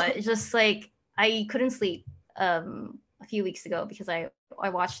at no, all. it's just like I couldn't sleep a few weeks ago because I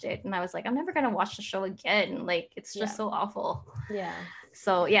watched it and I was like, I'm never gonna watch the show again. Like it's just Yeah. so awful. Yeah.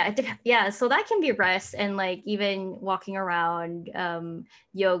 So yeah, yeah, so that can be rest. And like even walking around,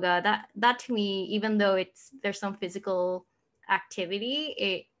 yoga, that to me, even though there's some physical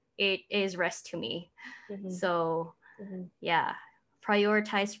activity, it is rest to me. Mm-hmm. So Mm-hmm. yeah,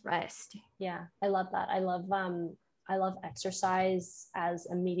 prioritize rest. Yeah, I love that. I love exercise as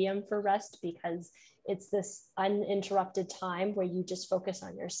a medium for rest because it's this uninterrupted time where you just focus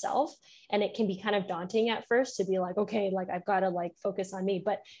on yourself, and it can be kind of daunting at first to be like, okay, like I've got to like focus on me,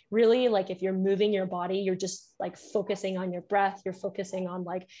 but really like if you're moving your body, you're just like focusing on your breath, you're focusing on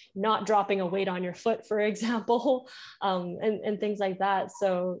like not dropping a weight on your foot, for example, and things like that.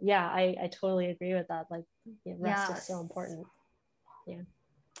 So yeah, I totally agree with that. Like yeah, rest is so Yes, important. Yeah.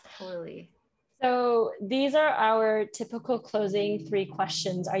 totally. So these are our typical closing three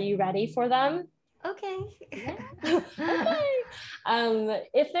questions. Are you ready for them? Okay. Yeah. Okay.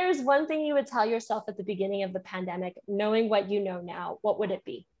 If there's one thing you would tell yourself at the beginning of the pandemic, knowing what you know now, what would it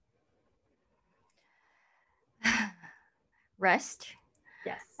be? Rest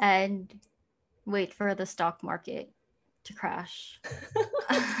Yes. and wait for the stock market to crash.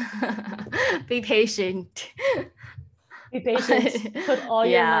 Be patient. Be patient. Put all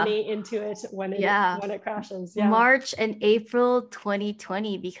your Yeah. money into it Yeah. when it crashes. Yeah. March and April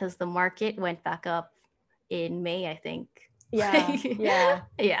 2020, because the market went back up in May, I think. Yeah. Yeah.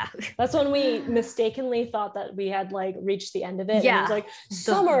 Yeah. That's when we mistakenly thought that we had like reached the end of it. And it was Yeah. like, The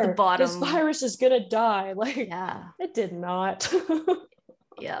summer, this bottom. virus is gonna die. Like Yeah. it did not.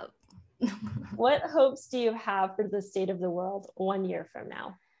 Yeah. What hopes do you have for the state of the world 1 year from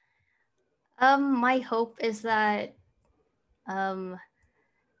now? My hope is that um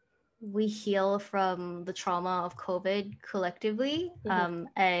we heal from the trauma of COVID collectively, Mm-hmm.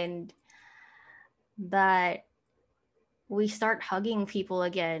 and that we start hugging people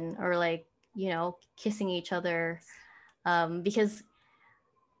again, or like, kissing each other, because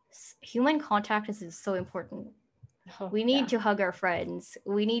human contact is so important. Oh, We need yeah. to hug our friends.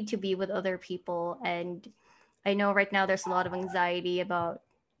 We need to be with other people. And I know right now there's a lot of anxiety about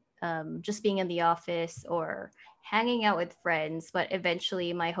just being in the office or hanging out with friends. But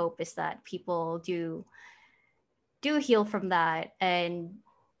eventually, my hope is that people do heal from that and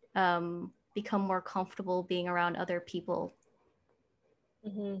become more comfortable being around other people.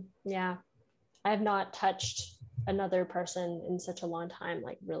 Mm-hmm. Yeah. I have not touched another person in such a long time,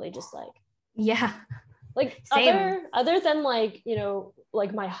 like really just Yeah, like same. other than like,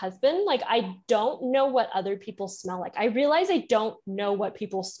 like my husband, like I don't know what other people smell like. I realize I don't know what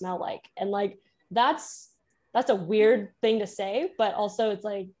people smell like. And like that's a weird thing to say, but also it's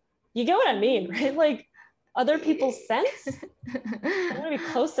like, you get what I mean, right? Like other people's scents. I want to be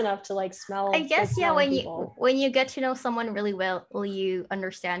close enough to like smell. I guess, like, when you get to know someone really well, you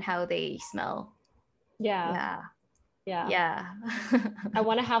understand how they smell. Yeah. I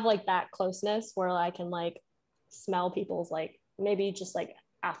want to have like that closeness where I can like smell people's, like maybe just like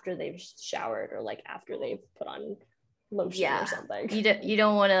after they've showered or like after they've put on lotion or something. You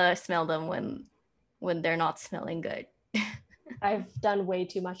don't want to smell them when they're not smelling good. I've done way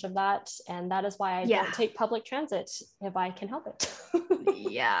too much of that, and that is why I don't take public transit if I can help it.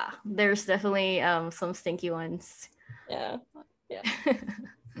 Yeah, there's definitely some stinky ones. Yeah.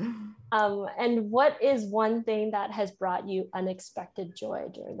 And what is one thing that has brought you unexpected joy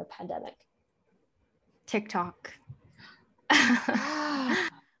during the pandemic? TikTok.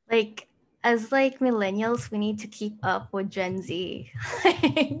 Like, as like millennials, we need to keep up with Gen Z.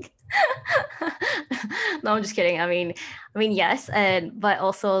 No, I'm just kidding. I mean, yes, but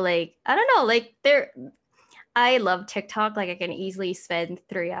also like, I don't know, like I love TikTok. Like I can easily spend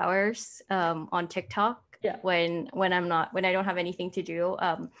 3 hours on TikTok when I don't have anything to do.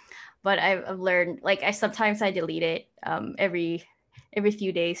 But I've learned, like sometimes I delete it every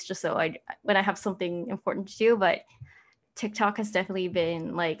few days just so when I have something important to do. But TikTok has definitely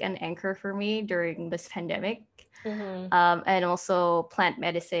been like an anchor for me during this pandemic. And also plant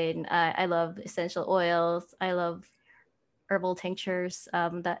medicine. I love essential oils. I love herbal tinctures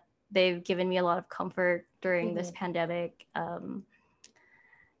that they've given me a lot of comfort during this pandemic.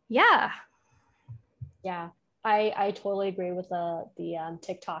 Yeah. I totally agree with the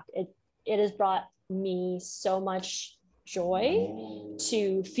TikTok. It has brought me so much joy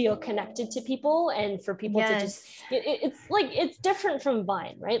to feel connected to people and for people to just it's like it's different from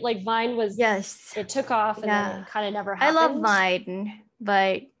Vine, right? Like Vine was it took off and then it kind of never happened. I love Vine,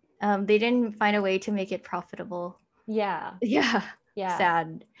 but they didn't find a way to make it profitable.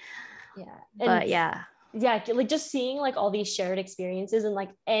 Sad. But like just seeing like all these shared experiences, and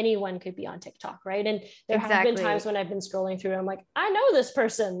like anyone could be on TikTok, right? And there have been times when I've been scrolling through and I'm like, I know this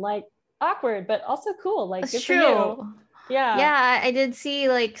person, like awkward but also cool, like that's good true. For you. I did see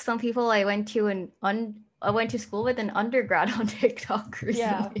like some people I went to school with an undergrad on TikTok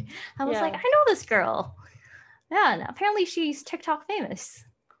recently. I was like, I know this girl. And apparently she's TikTok famous.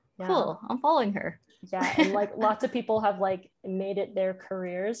 Cool, I'm following her. And like lots of people have like made it their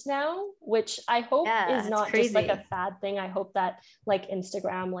careers now, which I hope is not just like a fad thing. I hope that like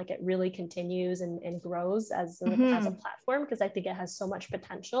Instagram, like it really continues and grows as a platform, because I think it has so much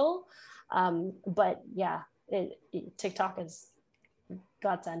potential. But TikTok is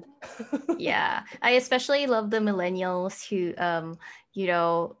godsend. I especially love the millennials who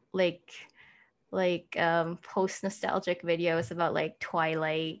post nostalgic videos about like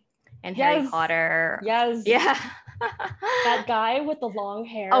Twilight and Harry Potter. That guy with the long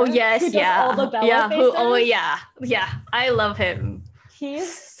hair. Oh yes, who does all the Bella faces. I love him.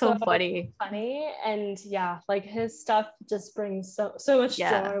 He's so funny, and like his stuff just brings so much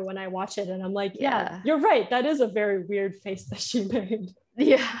joy when I watch it, and I'm like, you're right, that is a very weird face that she made.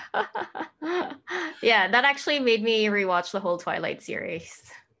 That actually made me rewatch the whole Twilight series.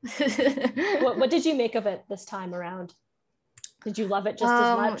 What did you make of it this time around? Did you love it just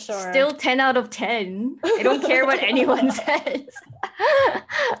as much? Or? Still 10 out of 10. I don't care what anyone says.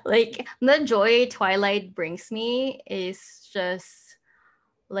 Like the joy Twilight brings me is just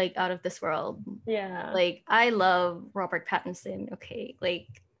like out of this world. Like I love Robert Pattinson. Okay, like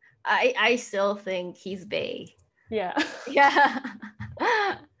I still think he's bae.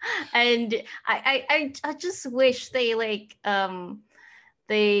 And I just wish they like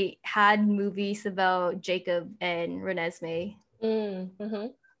they had movies about Jacob and Renesmee. The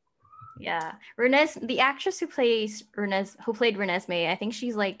actress who played Renesmee, I think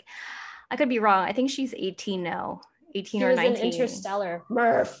she's like, I could be wrong, I think she's 18 now, 18 or 19. In Interstellar.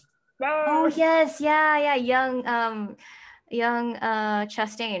 Murph. Oh yes, young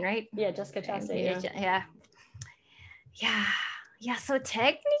Chastain, right? Jessica Chastain. So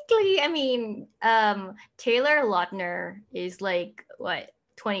technically, I mean, Taylor Lautner is like what,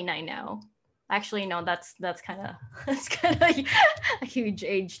 29 now. Actually, no, that's kind of a huge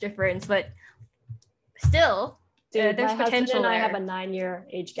age difference, but still, dude, there's my potential. And I have a 9-year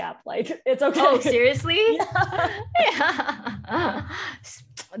age gap. Like, it's okay. Oh, seriously?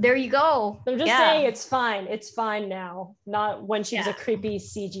 There you go. I'm just saying it's fine. It's fine now. Not when she was a creepy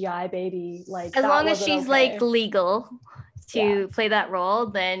CGI baby. Like, as long as she's like legal to play that role,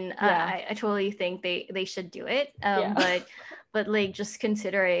 then I totally think they should do it. but like just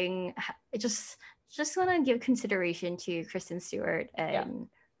considering, just want to give consideration to Kristen Stewart and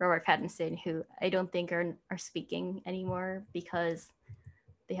Robert Pattinson, who I don't think are speaking anymore because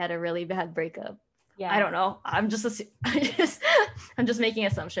they had a really bad breakup. Yeah, I don't know. I'm just making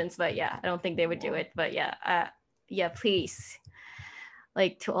assumptions, but yeah, I don't think they would do it. But yeah, please,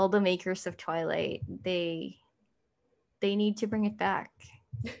 like, to all the makers of Twilight, they need to bring it back.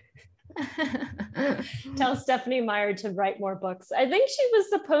 Tell Stephanie Meyer to write more books. I think she was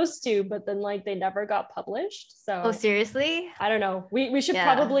supposed to, but then like they never got published. So oh, seriously? I don't know. We should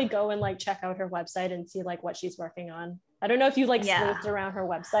probably go and like check out her website and see like what she's working on. I don't know if you like sleuthed around her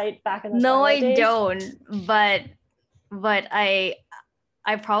website back in the Twilight days. Don't, but I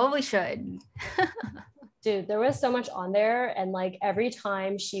probably should. Dude, there was so much on there, and like every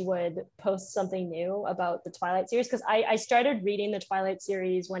time she would post something new about the Twilight series, because I started reading the Twilight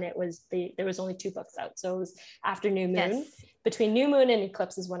series when it was there was only 2 books out, so it was after New Moon. Yes. Between New Moon and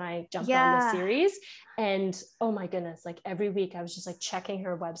Eclipse is when I jumped on the series, and oh my goodness, like every week I was just like checking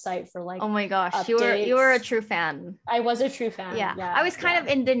her website for like, oh my gosh, updates. you were a true fan. I was a true fan. Yeah, I was kind of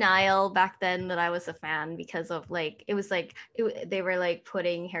in denial back then that I was a fan, because of like it was like they were like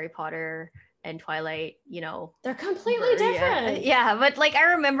putting Harry Potter and Twilight, you know, they're completely different. Yeah, but like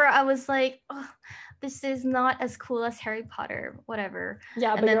I remember I was like, oh, this is not as cool as Harry Potter, whatever.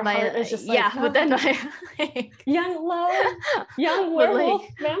 Yeah, but then your heart is just like, but then my like, young werewolf,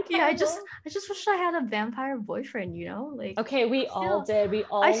 vampire. Yeah, I just wish I had a vampire boyfriend, you know, like. Okay, we all did. We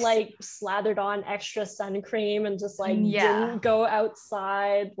all like slathered on extra sun cream and just like didn't go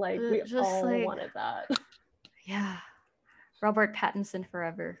outside. Like we all like, wanted that. Yeah, Robert Pattinson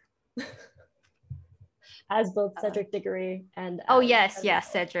forever. As both Cedric Diggory and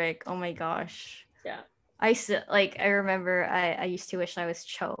Cedric. Oh my gosh. Yeah. I remember I used to wish I was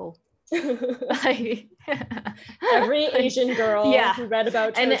Cho. Every Asian girl who read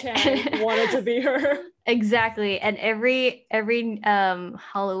about Cho Chang wanted to be her. Exactly. And every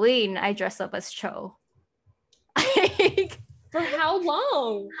Halloween I dress up as Cho. For how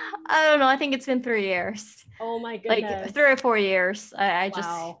long? I don't know. I think it's been 3 years. Oh my goodness. Like 3 or 4 years. I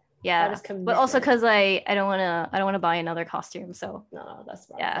just but also because I don't want to buy another costume, so no, that's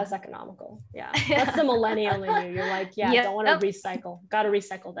smart. That's economical. That's the millennial in you. You're like, don't want to recycle, gotta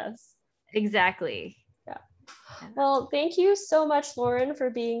recycle this. Exactly. Well, thank you so much, Loren, for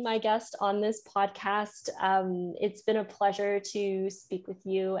being my guest on this podcast. It's been a pleasure to speak with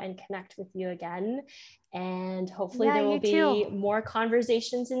you and connect with you again, and hopefully there will be more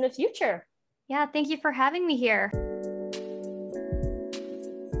conversations in the future. Thank you for having me here.